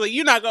went by. I was like,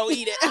 you're not going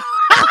to eat it. I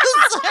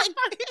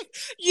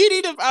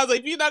was like,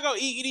 if you're not going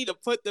to eat, you need to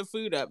put the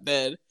food up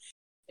then.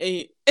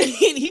 And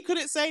he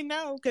couldn't say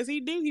no because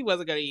he knew he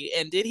wasn't going to eat it.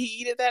 And did he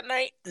eat it that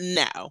night?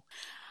 No.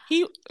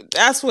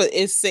 That's what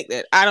is sick.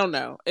 That I don't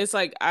know. It's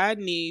like I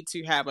need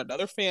to have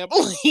another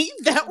family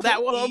that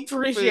will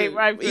appreciate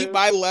eat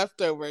my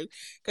leftovers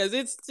because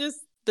it's just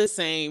the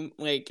same.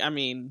 Like, I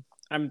mean,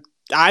 I'm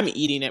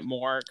eating it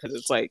more because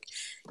it's like,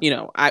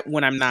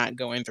 when I'm not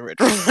going through a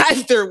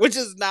drive-through, which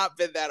has not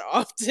been that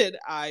often,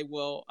 I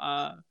will.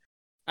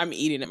 I'm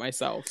eating it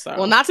myself. So,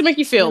 well, not to make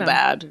you feel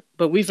bad,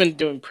 but we've been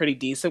doing pretty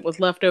decent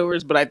with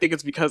leftovers. But I think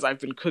it's because I've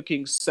been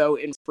cooking so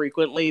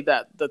infrequently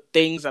that the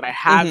things that I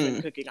have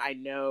been cooking, I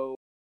know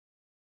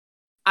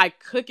I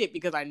cook it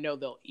because I know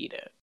they'll eat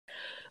it.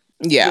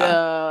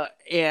 Yeah,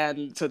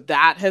 and so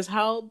that has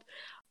helped.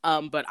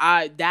 But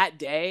that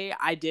day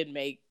I did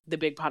make the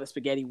big pot of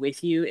spaghetti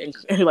with you, and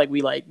like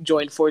we like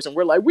joined forces, and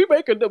we're like, we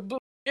making the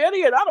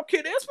spaghetti, and I don't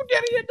care, there's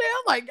spaghetti in there.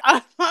 Like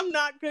I'm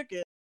not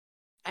cooking.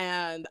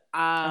 And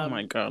oh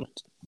my god,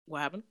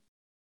 what happened?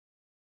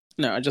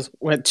 No, I just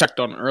checked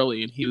on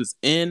early, and he was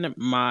in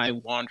my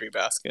laundry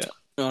basket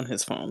on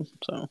his phone.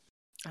 So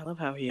I love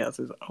how he has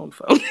his own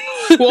phone.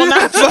 Well,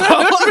 not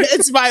phone.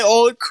 It's my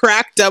old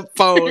cracked up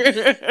phone.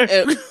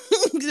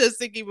 Just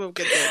to keep him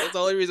content. That's the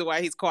only reason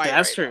why he's quiet.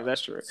 That's true.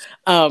 That's true.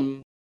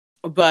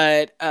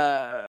 But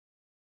I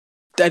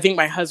think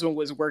my husband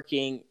was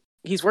working.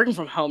 He's working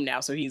from home now,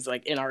 so he's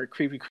like in our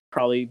creepy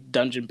crawly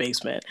dungeon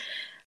basement.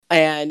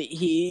 And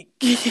he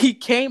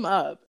came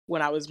up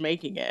when I was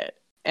making it,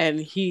 and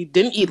he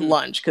didn't eat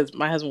lunch because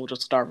my husband will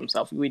just starve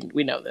himself. We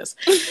know this.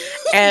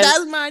 And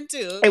that's mine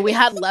too. And we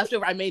had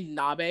leftover. I made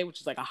nabe,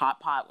 which is like a hot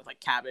pot with like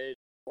cabbage,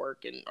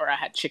 pork, or I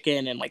had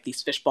chicken and like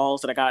these fish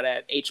balls that I got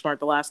at H Mart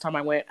the last time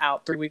I went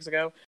out 3 weeks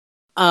ago.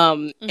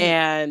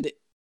 And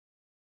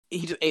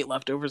he just ate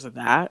leftovers of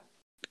that.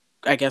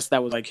 I guess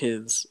that was like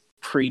his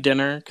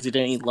pre-dinner because he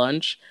didn't eat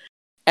lunch.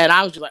 And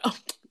I was just like, oh.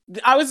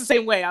 I was the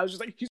same way. I was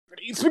just like, he's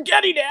gonna eat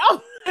spaghetti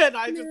now. And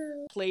I just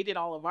plated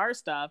all of our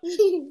stuff.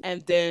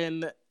 And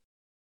then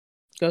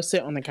go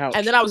sit on the couch.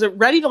 And then I was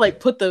ready to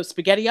like put the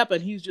spaghetti up,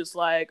 and he's just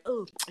like,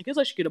 oh, I guess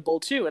I should get a bowl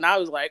too. And I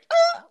was like,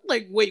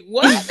 wait,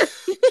 what?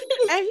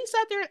 And he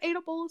sat there and ate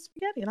a bowl of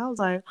spaghetti. And I was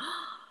like,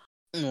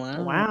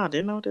 wow,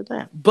 didn't know I did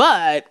that.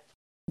 But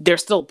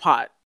there's still a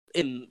pot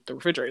in the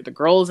refrigerator. The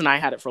girls and I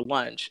had it for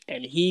lunch,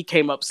 and he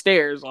came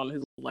upstairs on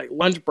his like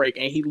lunch break,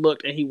 and he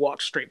looked and he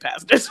walked straight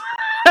past us.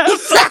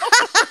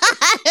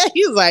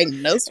 He's like,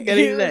 no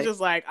spaghetti today. He was just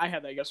like, I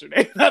had that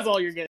yesterday. That's all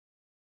you're getting.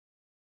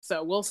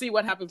 So we'll see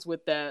what happens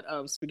with that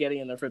spaghetti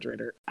in the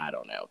refrigerator. I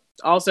don't know.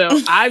 Also,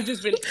 I've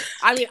just been,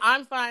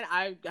 I'm fine.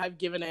 I've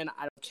given in.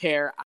 I don't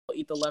care. I'll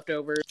eat the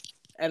leftovers.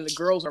 And the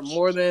girls are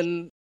more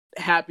than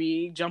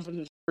happy,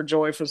 jumping for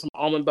joy for some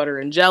almond butter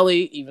and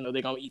jelly, even though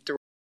they're going to eat the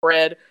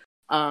bread.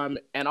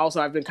 And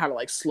also I've been kind of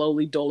like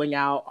slowly doling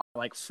out our,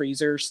 like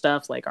freezer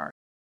stuff, like our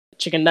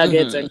chicken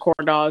nuggets and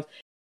corn dogs.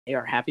 They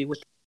are happy with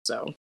it.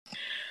 So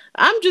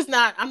I'm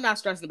not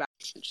stressing about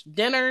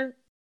dinner.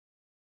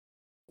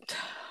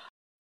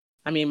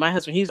 I mean, my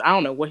husband, I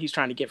don't know what he's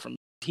trying to get from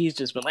he's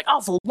just been like,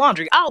 I'll fold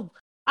laundry, I'll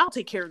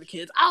take care of the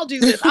kids, I'll do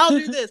this, I'll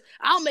do this,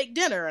 I'll make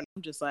dinner. And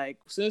I'm just like,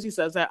 as soon as he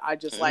says that, I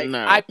just like,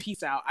 no. I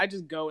peace out. I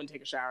just go and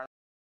take a shower.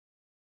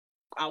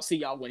 I'll see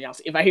y'all when y'all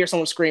see. If I hear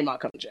someone scream, I'll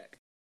come check.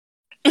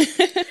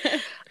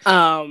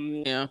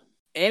 Yeah.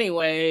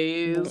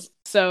 Anyways,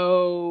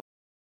 so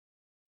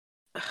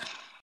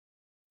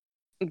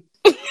I'm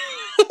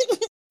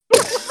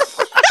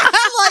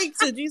like,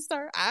 did you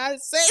start? I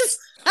said.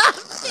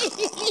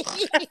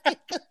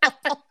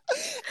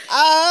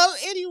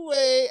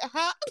 Anyway,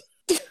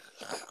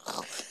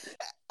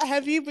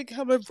 have you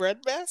become a bread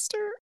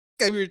master?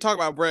 Because we were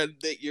talking about bread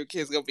that your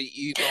kid's gonna be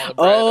eating all the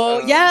bread.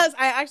 Oh yes,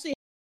 I actually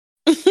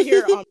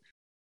here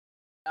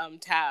on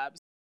tabs.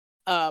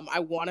 I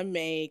want to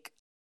make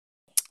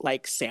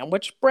like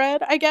sandwich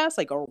bread, I guess,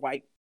 like a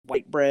white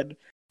bread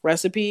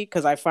recipe,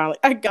 because I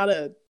got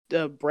a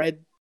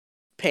bread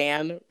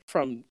pan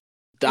from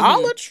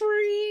Dollar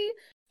Tree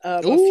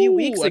a few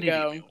weeks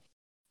ago,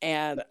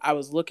 and I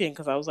was looking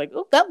because I was like,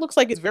 oh, that looks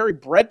like it's very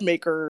bread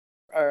maker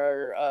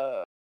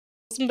or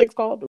something's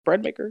called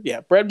bread maker,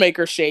 bread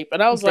maker shape,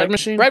 and I was bread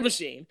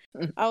machine.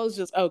 I was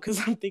just because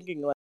I'm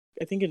thinking like,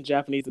 I think in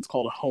Japanese it's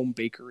called a home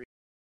bakery,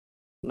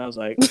 and I was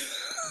like,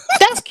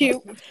 that's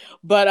cute.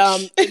 But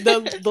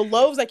the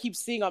loaves I keep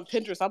seeing on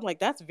Pinterest, I'm like,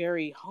 that's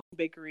very home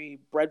bakery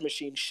bread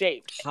machine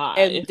shaped.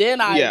 And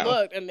then I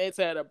looked and it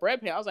said a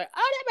bread pan. I was like,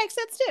 oh, that makes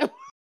sense too.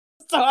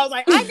 So I was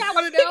like, I got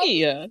one of those.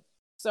 Yeah.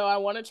 So I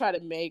want to try to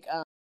make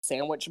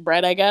sandwich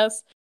bread, I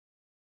guess.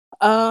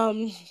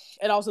 And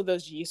also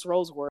those yeast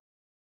rolls were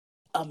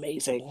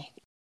amazing,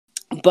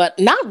 but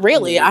not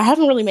really. I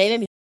haven't really made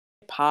any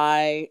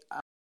pie.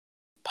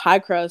 Pie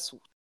crust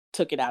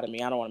took it out of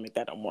me. I don't want to make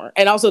that no more.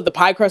 And also the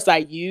pie crust I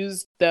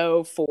used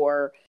though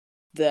for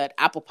the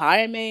apple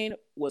pie I made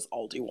was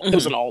Aldi one. It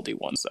was an Aldi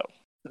one, so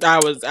I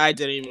wasn't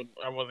even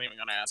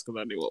gonna ask because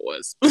I knew what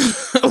was.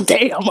 Oh,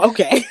 damn.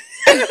 Okay.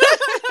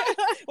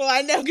 Well,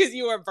 I know because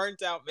you were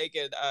burnt out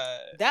making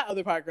that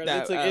other pie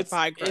crust.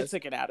 It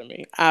took it out of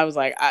me. I was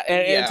like,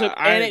 it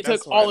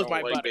took all of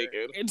my butter.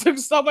 Bacon. It took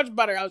so much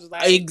butter. I was just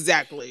like,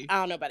 exactly.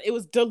 I don't know about it. It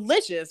was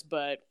delicious,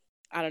 but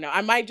I don't know.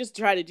 I might just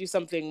try to do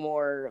something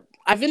more.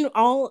 I've been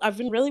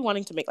really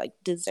wanting to make like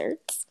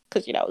desserts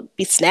because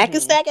be snack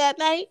at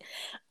night.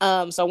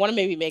 So I want to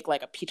maybe make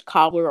like a peach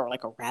cobbler or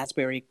like a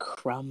raspberry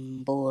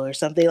crumble or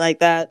something like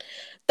that.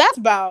 That's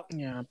about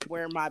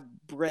where my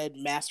bread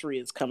mastery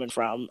is coming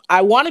from.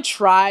 I want to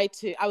try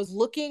to. I was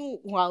looking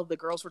while the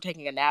girls were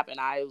taking a nap, and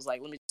I was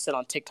like, let me sit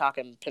on TikTok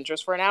and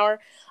Pinterest for an hour.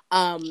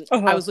 I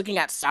was looking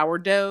at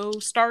sourdough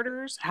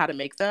starters, how to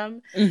make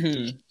them.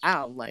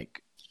 I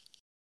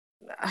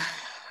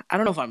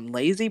don't know if I'm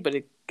lazy, but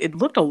it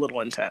looked a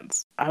little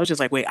intense. I was just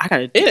like, wait, I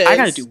gotta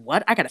do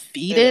what? I gotta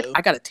feed it.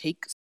 I gotta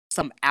take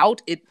some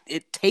out. It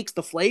takes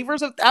the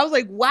flavors of. I was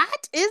like,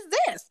 what is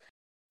this?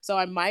 So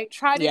I might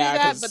try to do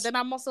that, but then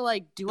I'm also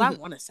like, do I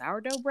want a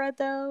sourdough bread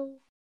though?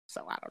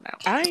 So I don't know.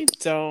 I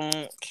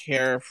don't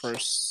care for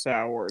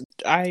sour.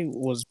 I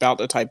was about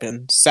to type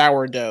in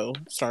sourdough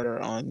starter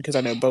on because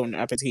I know Bon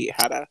Appetit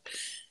had a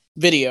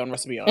video and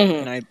recipe on it,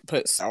 and I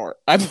put sour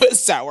bread.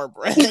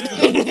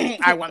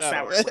 I want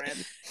sour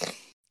bread.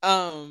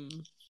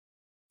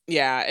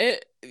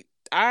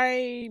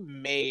 I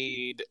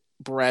made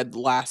bread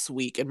last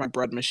week in my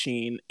bread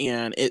machine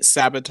and it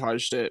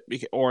sabotaged it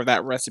or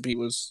that recipe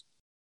was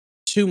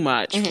too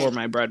much for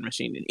my bread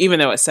machine, even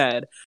though it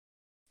said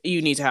you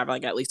need to have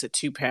like at least a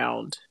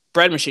 2-pound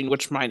bread machine,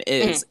 which mine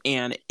is,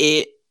 and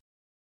it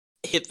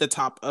hit the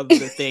top of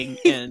the thing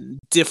and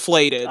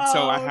deflated.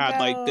 So I had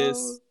like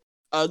this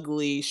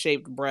ugly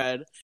shaped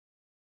bread,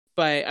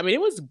 but I mean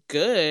it was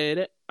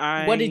good.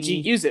 What did you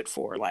use it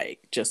for?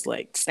 Like just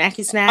like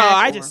snacky snack? Oh,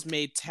 I just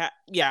made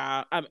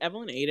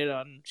Evelyn ate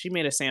it she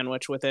made a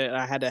sandwich with it.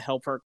 I had to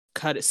help her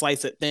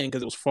slice it thin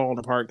because it was falling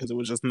apart because it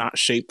was just not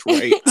shaped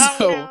right.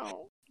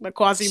 The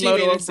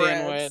Quasimodo of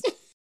sandwich.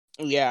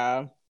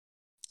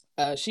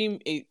 She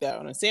ate that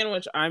on a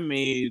sandwich. I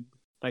made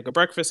like a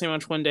breakfast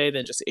sandwich one day,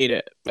 then just ate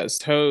it as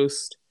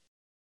toast.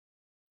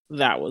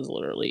 That was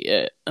literally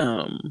it.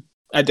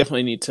 I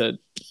definitely need to.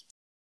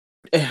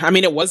 I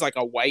mean, it was like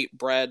a white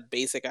bread,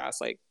 basic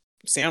ass like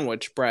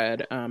sandwich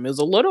bread. It was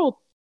a little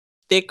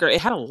thicker.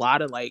 It had a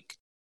lot of like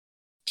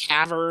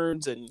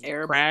caverns and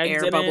air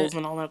bubbles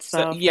and all that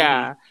stuff.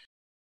 So,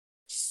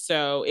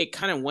 so it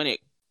kind of when it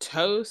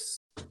toasts,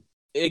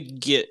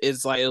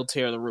 it'll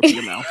tear the roof of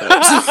your mouth up.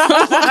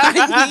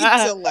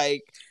 I need to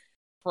like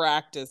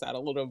practice that a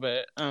little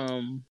bit.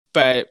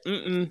 But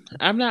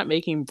I'm not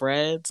making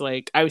breads.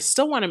 Like I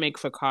still want to make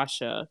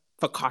focaccia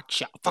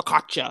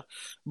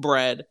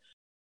bread.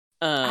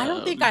 I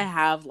don't think I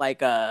have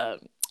like a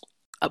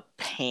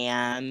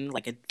pan,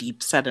 like a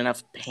deep set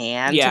enough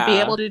pan to be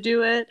able to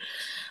do it.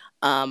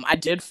 I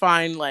did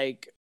find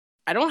like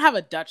I don't have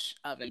a Dutch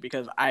oven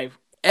because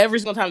every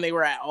single time they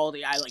were at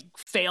Aldi, I like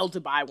failed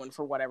to buy one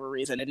for whatever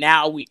reason, and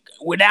now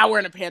we're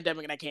in a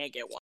pandemic and I can't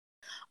get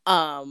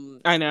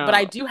one. I know, but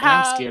I do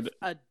have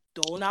a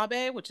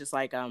donabe, which is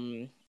like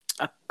a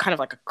kind of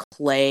like a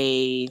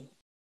clay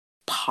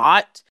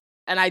pot,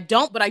 And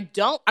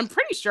I'm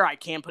pretty sure I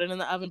can put it in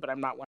the oven, but I'm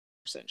not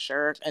 100%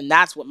 sure. And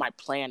that's what my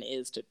plan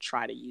is, to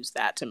try to use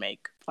that to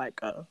make like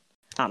a,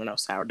 I don't know,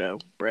 sourdough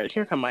bread.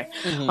 Here come my,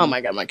 oh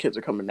my God, my kids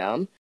are coming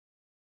down.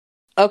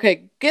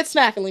 Okay, get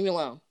snack and leave me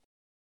alone.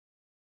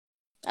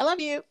 I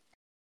love you.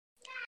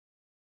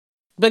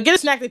 But get a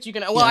snack that you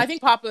can, well, I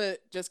think Papa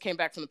just came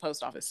back from the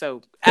post office,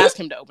 so ask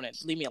him to open it.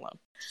 Leave me alone.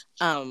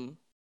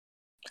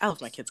 I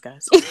love my kids,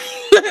 guys.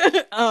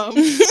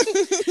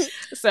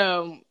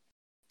 So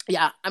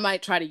yeah, I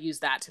might try to use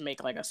that to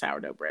make like a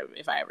sourdough bread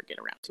if I ever get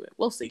around to it.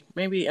 We'll see.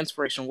 Maybe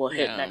inspiration will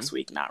hit next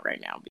week, not right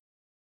now.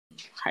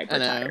 Hyper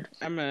tired.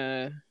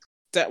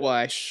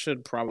 I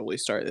should probably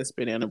start this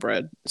banana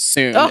bread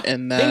soon.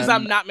 And then things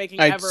I'm not making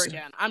ever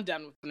again. I'm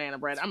done with banana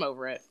bread. I'm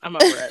over it.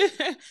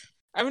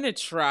 I'm gonna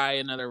try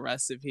another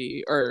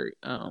recipe, or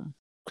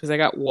because I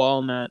got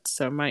walnuts,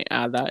 so I might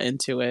add that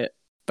into it.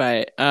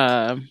 But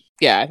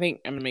yeah, I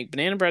think I'm gonna make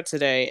banana bread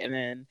today, and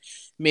then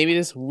maybe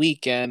this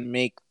weekend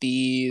make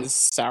these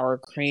sour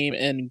cream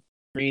and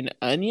green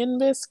onion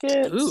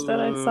biscuits that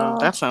I saw.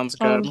 That sounds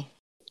good.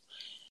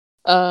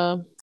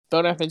 Bon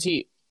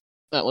appetit.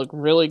 That looked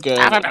really good.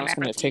 I was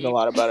gonna take a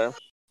lot of butter.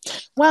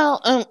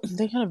 Well,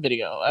 they had a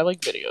video. I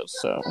like videos,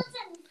 so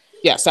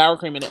yeah, sour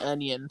cream and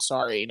onion.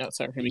 Sorry, not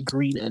sour cream and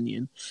green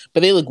onion.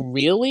 But they look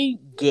really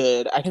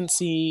good. I can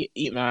see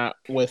eating that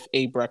with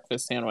a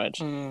breakfast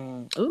sandwich.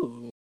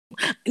 Ooh.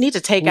 I need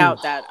to take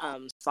out that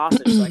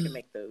sausage so I can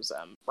make those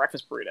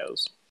breakfast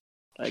burritos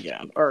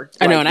again. Or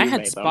I know, and I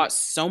had bought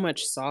so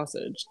much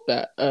sausage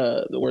that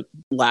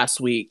last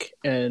week,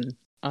 and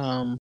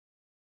I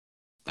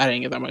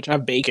didn't get that much. I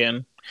have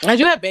bacon. I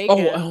do have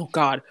bacon. Oh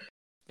God,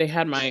 they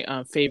had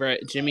my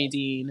favorite Jimmy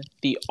Dean,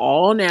 the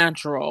all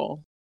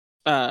natural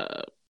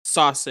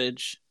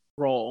sausage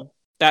roll.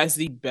 That is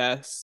the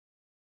best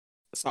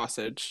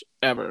sausage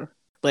ever.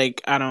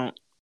 Like I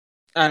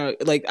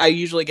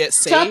usually get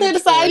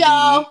sage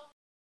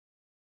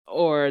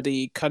or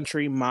the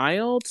country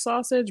mild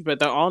sausage, but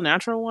the all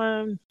natural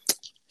one,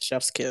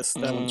 chef's kiss.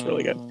 That one's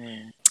really good.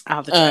 I'll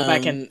have to try if I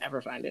can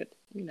ever find it.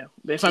 You know,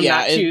 if I'm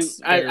not too,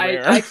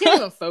 I can't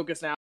even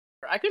focus now.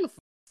 I couldn't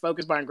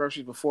focus buying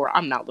groceries before.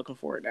 I'm not looking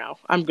for it now.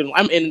 I'm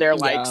in there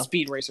like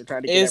speed racer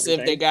trying to get everything.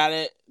 If they got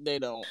it, they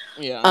don't.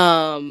 Yeah.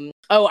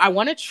 I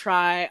want to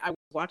try. I was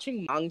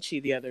watching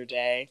Mangchi the other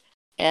day,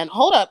 and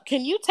hold up,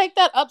 can you take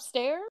that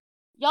upstairs?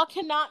 Y'all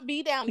cannot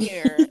be down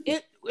here.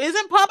 It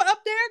isn't Papa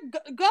up there.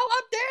 Go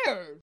up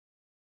there.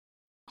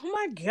 Oh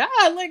my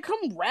God! Like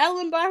come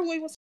rattling by when we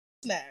want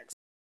snacks.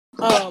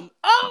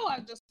 I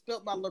just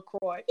spilled my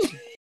LaCroix.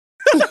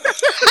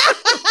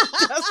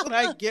 That's what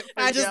I get.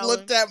 I just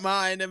looked at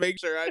mine to make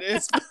sure I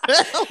didn't spill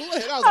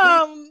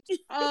it.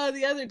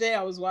 The other day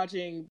I was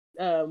watching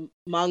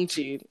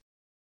Mangchi,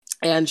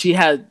 and she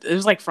had, it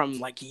was like from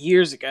like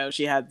years ago.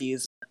 She had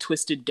these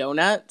twisted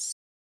donuts,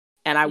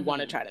 and I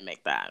want to try to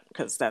make that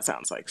because that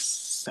sounds like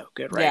so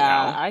good right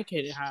now. Yeah, I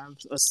could have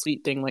a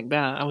sweet thing like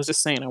that. I was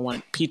just saying I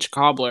want peach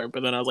cobbler,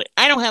 but then I was like,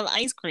 I don't have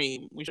ice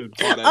cream. We should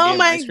have bought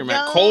ice cream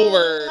at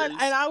Culver's.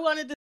 And I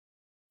wanted to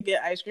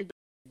get ice cream.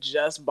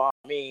 Just bought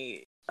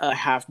me a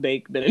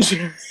half-baked Ben &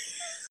 Jerry's.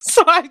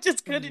 So I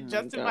just couldn't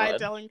justify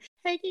telling,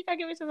 hey, can you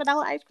give me some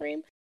vanilla ice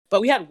cream? But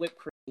we had whipped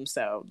cream,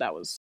 so it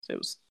was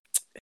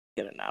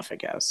good enough, I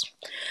guess.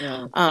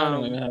 Yeah, I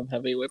don't even have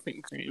heavy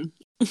whipping cream.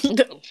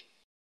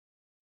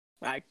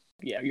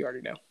 You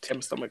already know.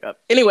 Tim's stomach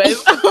up.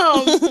 Anyways,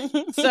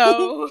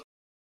 so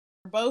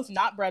we're both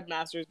not bread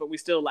masters, but we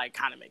still like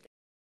kind of make it.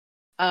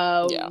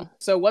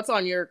 So what's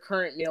on your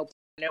current meal plan?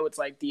 I know it's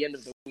like the end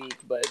of the week,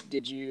 but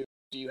do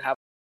you have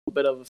a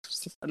bit of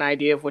an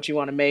idea of what you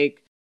want to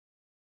make?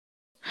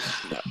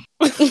 No.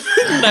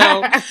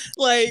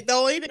 Like the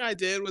only thing I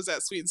did was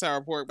that sweet and sour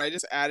pork, but I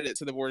just added it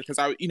to the board because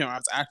I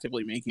was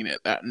actively making it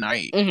that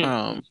night.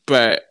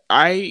 But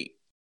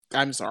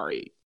I'm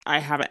sorry, I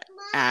haven't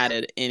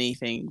added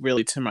anything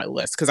really to my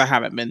list because I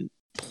haven't been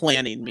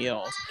planning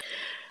meals.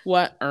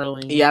 What,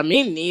 early? Yeah,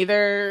 me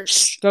neither.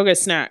 Go get a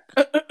snack.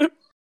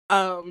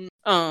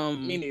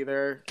 Me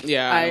neither.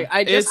 Yeah,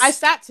 I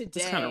sat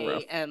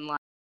today and like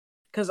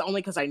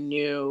because I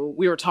knew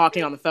we were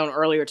talking on the phone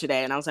earlier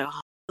today, and I was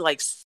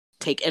like,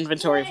 take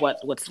inventory of what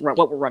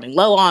we're running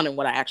low on and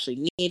what I actually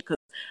need because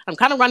I'm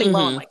kind of running low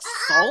on like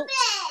salt,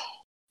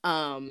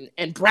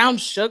 and brown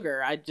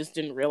sugar. I just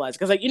didn't realize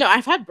because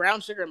I've had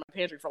brown sugar in my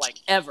pantry for like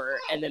ever,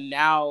 and then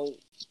now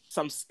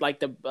some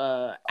like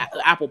the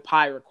apple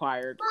pie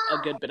required a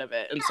good bit of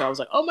it, and so I was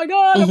like, oh my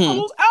God, I'm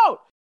almost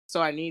out. So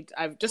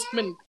I've just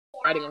been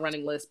writing a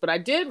running list, but I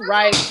did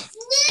write.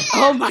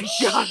 Oh my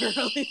God,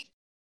 really?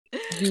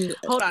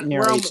 Hold on,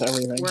 we're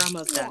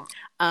almost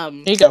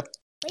done. Here you go.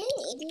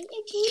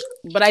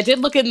 But I did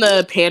look in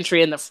the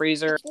pantry and the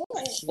freezer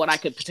what I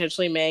could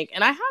potentially make,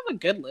 and I have a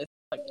good list,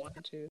 like 1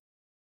 or 2.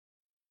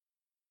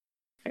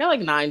 I got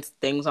like 9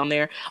 things on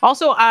there.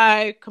 Also,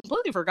 I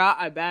completely forgot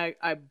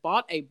I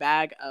bought a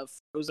bag of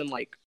frozen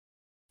like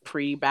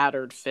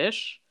pre-battered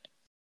fish.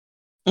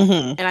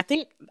 And I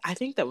think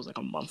that was like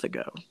a month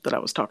ago that I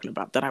was talking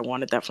about that I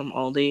wanted that from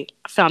Aldi.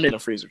 I found it in the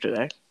freezer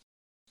today.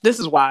 This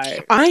is why.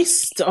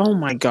 Oh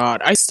my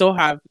God. I still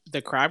have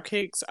the crab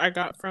cakes I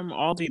got from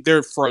Aldi.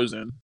 They're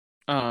frozen.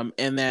 And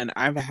then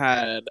I've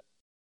had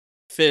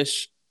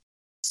fish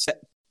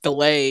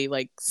fillet,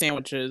 like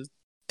sandwiches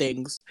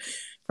things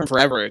from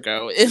forever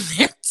ago in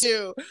there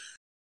too.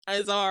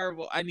 It's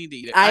horrible. I need to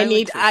eat it.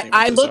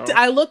 I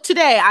looked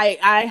today.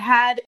 I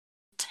had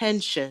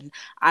tension.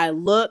 I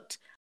looked,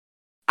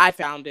 I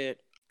found it.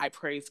 I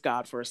praised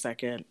God for a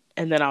second.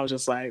 And then I was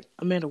just like,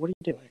 Amanda, what are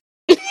you doing?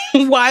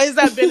 Why has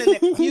that been in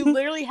there? You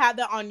literally had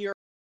that on your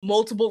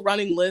multiple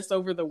running list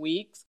over the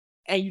weeks,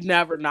 and you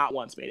never not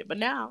once made it. But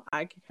now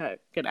I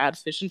can add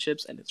fish and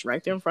chips, and it's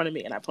right there in front of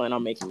me, and I plan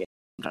on making it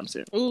sometime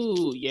soon.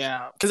 Ooh,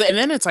 yeah. And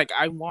then it's like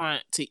I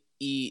want to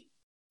eat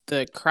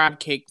the crab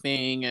cake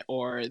thing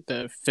or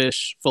the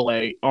fish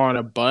fillet on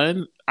a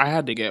bun. I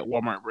had to get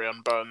Walmart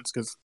brand buns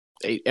because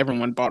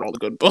everyone bought all the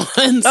good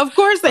buns. Of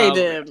course they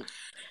did.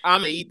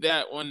 I'm gonna eat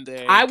that one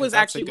day. I was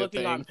actually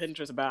looking on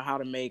Pinterest about how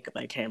to make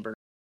like hamburgers,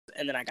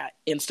 and then I got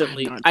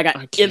instantly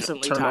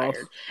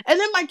tired. And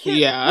then my kids,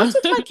 what's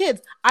with my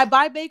kids? I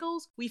buy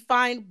bagels. We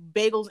find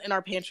bagels in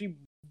our pantry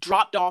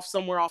dropped off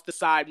somewhere off the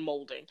side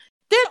molding.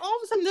 Then all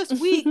of a sudden this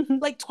week,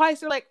 like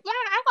twice, they're like,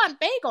 I want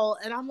bagel.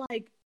 And I'm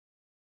like,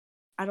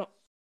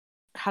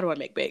 how do I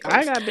make bagels?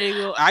 I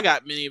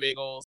got mini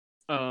bagels.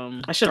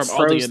 I should have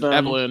froze them.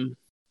 Evelyn.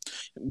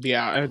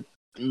 Yeah, I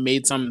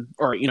made some,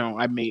 or,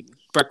 I made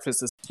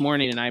breakfast this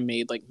morning and I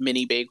made like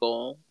mini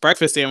bagel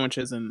breakfast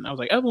sandwiches. And I was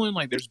like, Evelyn,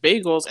 like there's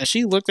bagels. And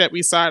she looked at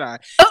me side eye.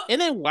 Oh! And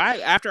then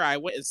after I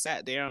went and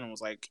sat down and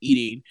was like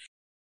eating,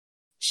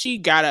 she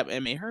got up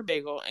and made her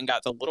bagel and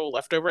got the little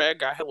leftover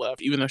egg I had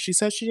left, even though she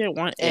said she didn't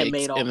want eggs. And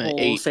made a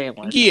whole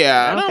sandwich.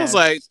 Yeah. Okay. And I was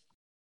like,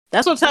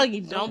 that's what I'm telling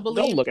you. Don't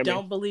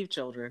believe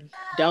children.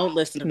 Don't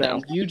listen to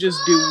them. You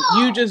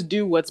just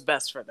do what's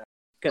best for them.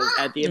 Because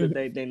at the end of the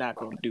day, they're not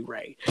going to do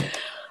right.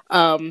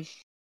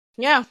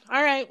 Yeah.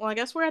 All right. Well, I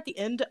guess we're at the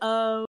end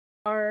of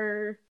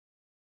our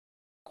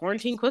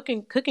quarantine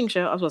cooking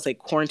show. I was going to say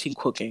quarantine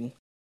cooking.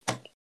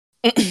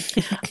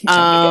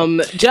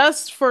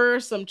 Just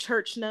for some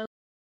church notes.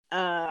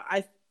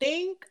 I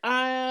think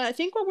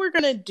what we're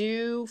gonna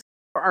do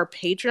for our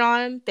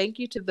Patreon. Thank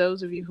you to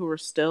those of you who are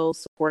still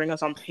supporting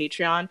us on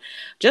Patreon.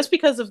 Just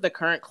because of the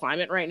current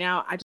climate right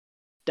now, I just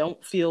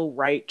don't feel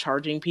right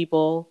charging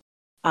people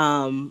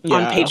on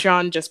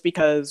Patreon, just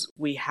because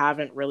we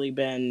haven't really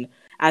been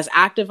as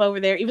active over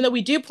there. Even though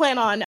we do plan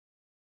on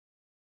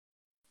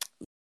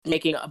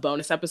making a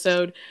bonus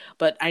episode,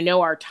 but I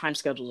know our time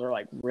schedules are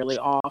like really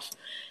off.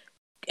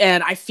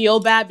 And I feel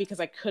bad because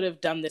I could have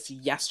done this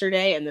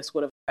yesterday and this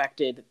would have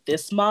affected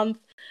this month.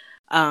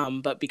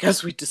 But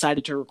because we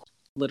decided to record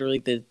literally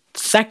the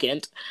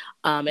second,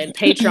 and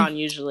Patreon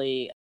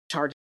usually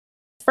charges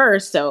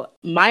first. So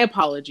my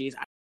apologies.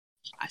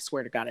 I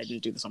swear to God, I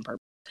didn't do this on purpose.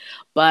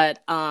 But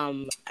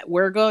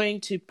we're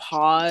going to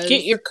pause.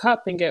 Get your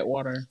cup and get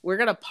water. We're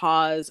going to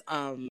pause.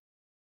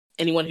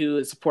 Anyone who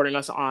is supporting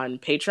us on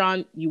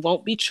Patreon, you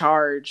won't be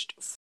charged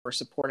for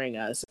supporting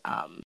us.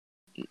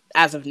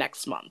 As of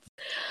next month.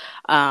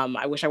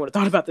 I wish I would have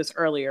thought about this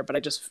earlier, but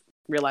I just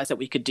realized that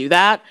we could do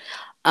that.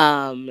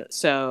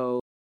 So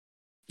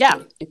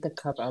yeah. Get the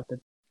cup out the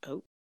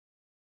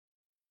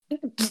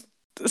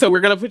So we're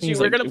gonna put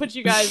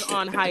you guys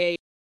on hiatus.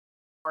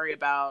 Worry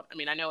about,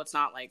 I know it's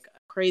not like a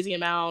crazy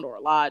amount or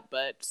a lot,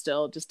 but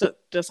still just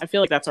I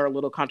feel like that's our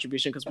little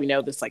contribution, because we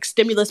know this like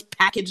stimulus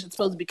package is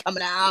supposed to be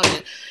coming out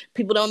and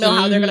people don't know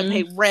how they're gonna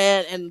pay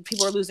rent and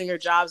people are losing their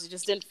jobs. It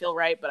just didn't feel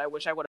right, but I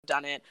wish I would have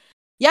done it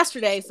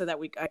yesterday so that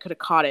I could have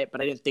caught it, but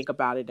I didn't think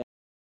about it.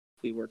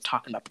 We were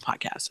talking about the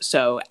podcast.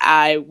 So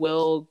I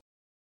will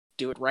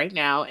do it right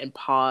now and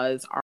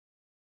pause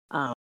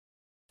our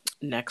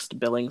next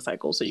billing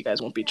cycle so you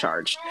guys won't be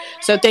charged.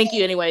 So thank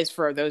you anyways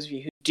for those of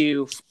you who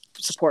do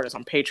support us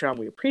on Patreon.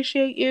 We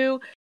appreciate you.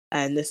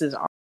 And this is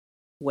our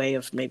way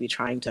of maybe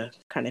trying to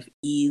kind of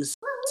ease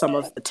some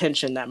of the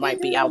tension that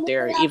might be out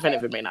there, even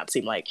if it may not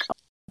seem like,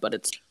 but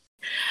it's.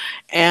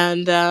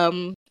 And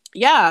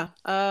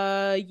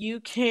you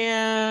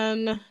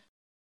can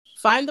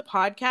find the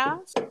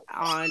podcast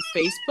on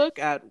Facebook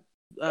at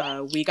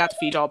We Got to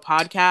Feed Y'all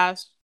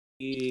Podcast.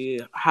 We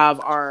have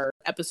our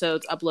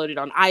episodes uploaded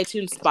on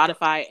iTunes,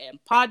 Spotify, and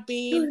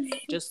Podbean.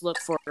 Just look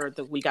for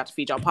the We Got to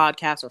Feed Y'all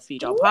Podcast or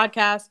Feed Y'all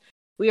Podcast.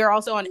 We are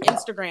also on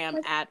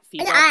Instagram at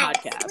Feed Y'all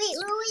Podcast.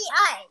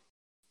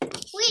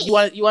 You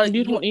want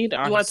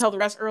to tell the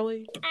rest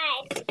early?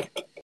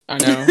 I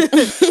know.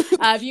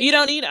 You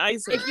don't need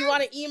ice. If you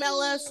want to email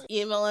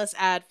us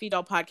at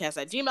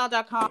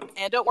feedallpodcast@gmail.com.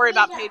 And don't worry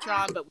about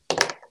Patreon, but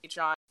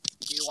Patreon,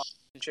 do you want to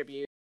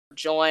contribute or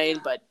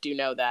join, but do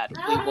know that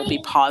we will be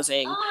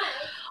pausing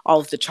all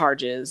of the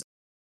charges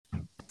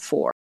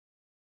for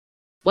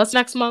what's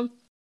next month?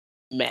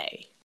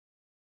 May.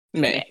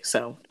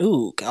 So,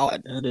 ooh,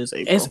 God, that is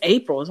April. It's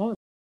April. It's only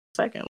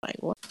the second. Like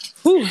what?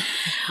 Whew.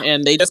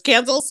 And they just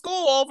canceled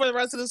school for the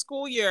rest of the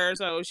school year,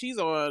 so she's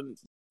on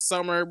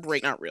summer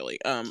break. Not really.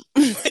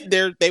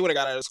 They would have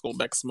got out of school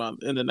next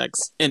month in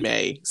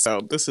May.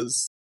 So this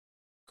is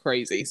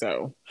crazy.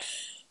 So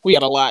we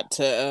got a lot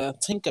to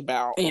think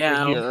about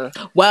over here.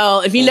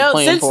 Well, if you know,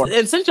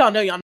 since y'all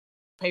know y'all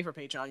pay for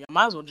Patreon, y'all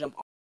might as well jump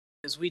on,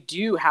 because we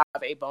do have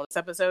a bonus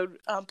episode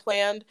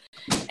planned,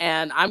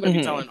 and I'm going to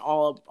be telling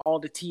all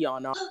the tea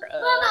on our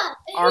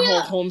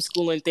whole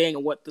homeschooling thing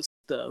and what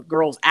the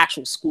girls'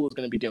 actual school is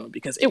going to be doing,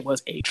 because it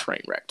was a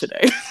train wreck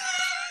today.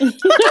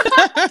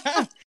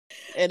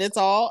 And it's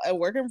all a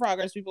work in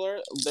progress.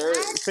 They're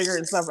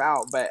figuring stuff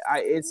out, but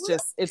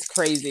it's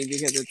crazy,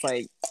 because it's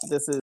like,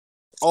 this is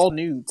all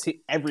new to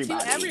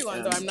everybody. To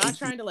everyone, though. I'm not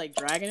trying to like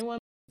drag anyone.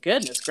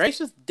 Goodness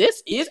gracious,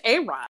 this is a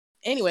ride.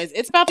 Anyways,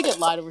 it's about to get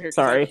light over here.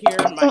 Sorry. Here,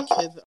 my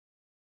kids.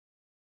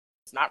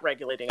 It's not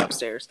regulating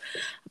upstairs.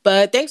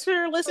 But thanks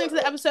for listening to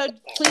the episode.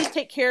 Please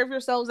take care of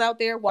yourselves out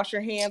there. Wash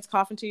your hands.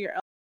 Cough into your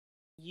elbow.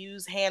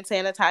 Use hand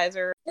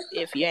sanitizer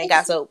if you ain't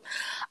got soap.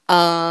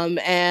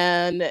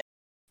 And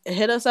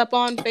hit us up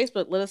on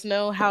Facebook. Let us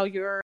know how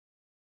your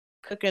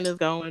cooking is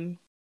going.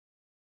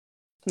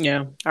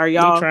 Yeah. Are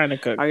y'all trying to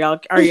cook?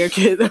 Are your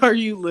kids? Are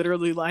you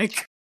literally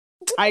like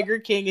Tiger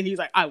King, and he's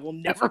like, I will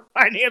never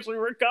financially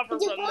recover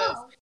from this?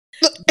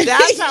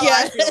 That's how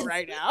I feel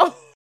right now.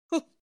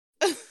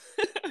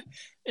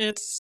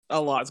 It's a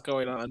lot's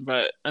going on,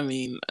 but I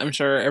mean, I'm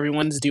sure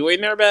everyone's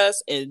doing their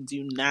best, and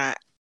do not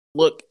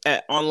look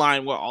at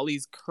online what all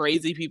these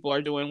crazy people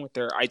are doing with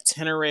their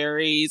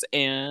itineraries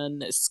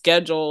and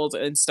schedules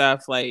and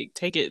stuff. Like,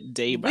 take it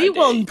day by day. We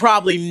will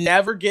probably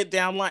never get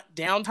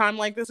downtime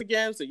like this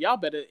again, so y'all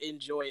better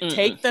enjoy it.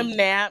 Take them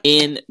naps.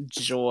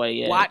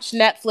 Enjoy it. Watch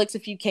Netflix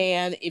if you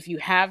can. If you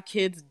have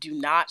kids, do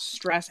not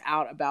stress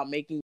out about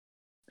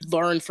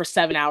learn for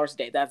 7 hours a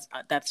day. That's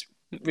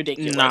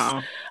ridiculous.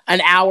 No.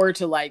 An hour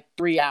to like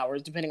 3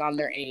 hours, depending on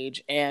their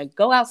age. And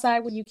go outside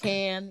when you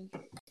can.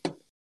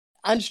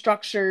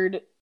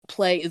 Unstructured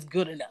play is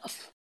good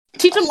enough.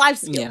 Teach them life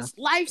skills.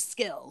 Yeah. Life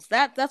skills.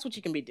 That's what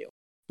you can be doing.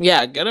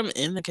 Yeah, get them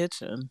in the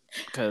kitchen,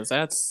 because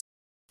that's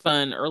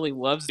fun. Early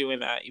loves doing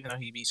that, even though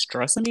he'd be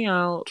stressing me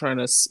out, trying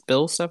to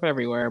spill stuff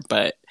everywhere.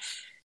 But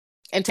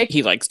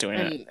he likes doing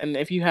it. And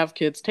if you have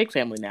kids, take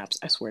family naps.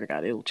 I swear to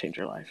God, it will change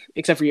your life.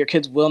 Except for your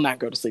kids will not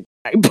go to sleep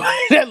at night,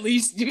 but at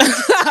least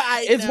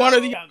it's one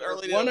or the other.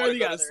 One or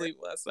the other. To sleep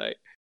last night.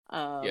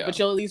 But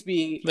you'll at least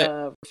be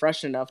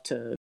refreshed enough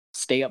to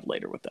stay up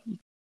later with them.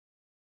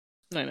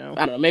 I know.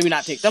 I don't know. Maybe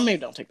not take them.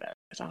 Maybe don't take that.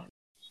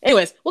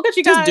 Anyways, we'll catch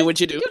you guys. Just do what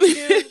you do.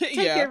 Take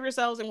care of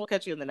yourselves, and we'll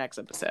catch you in the next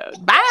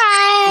episode.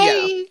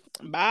 Bye.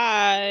 Yeah.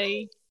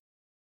 Bye.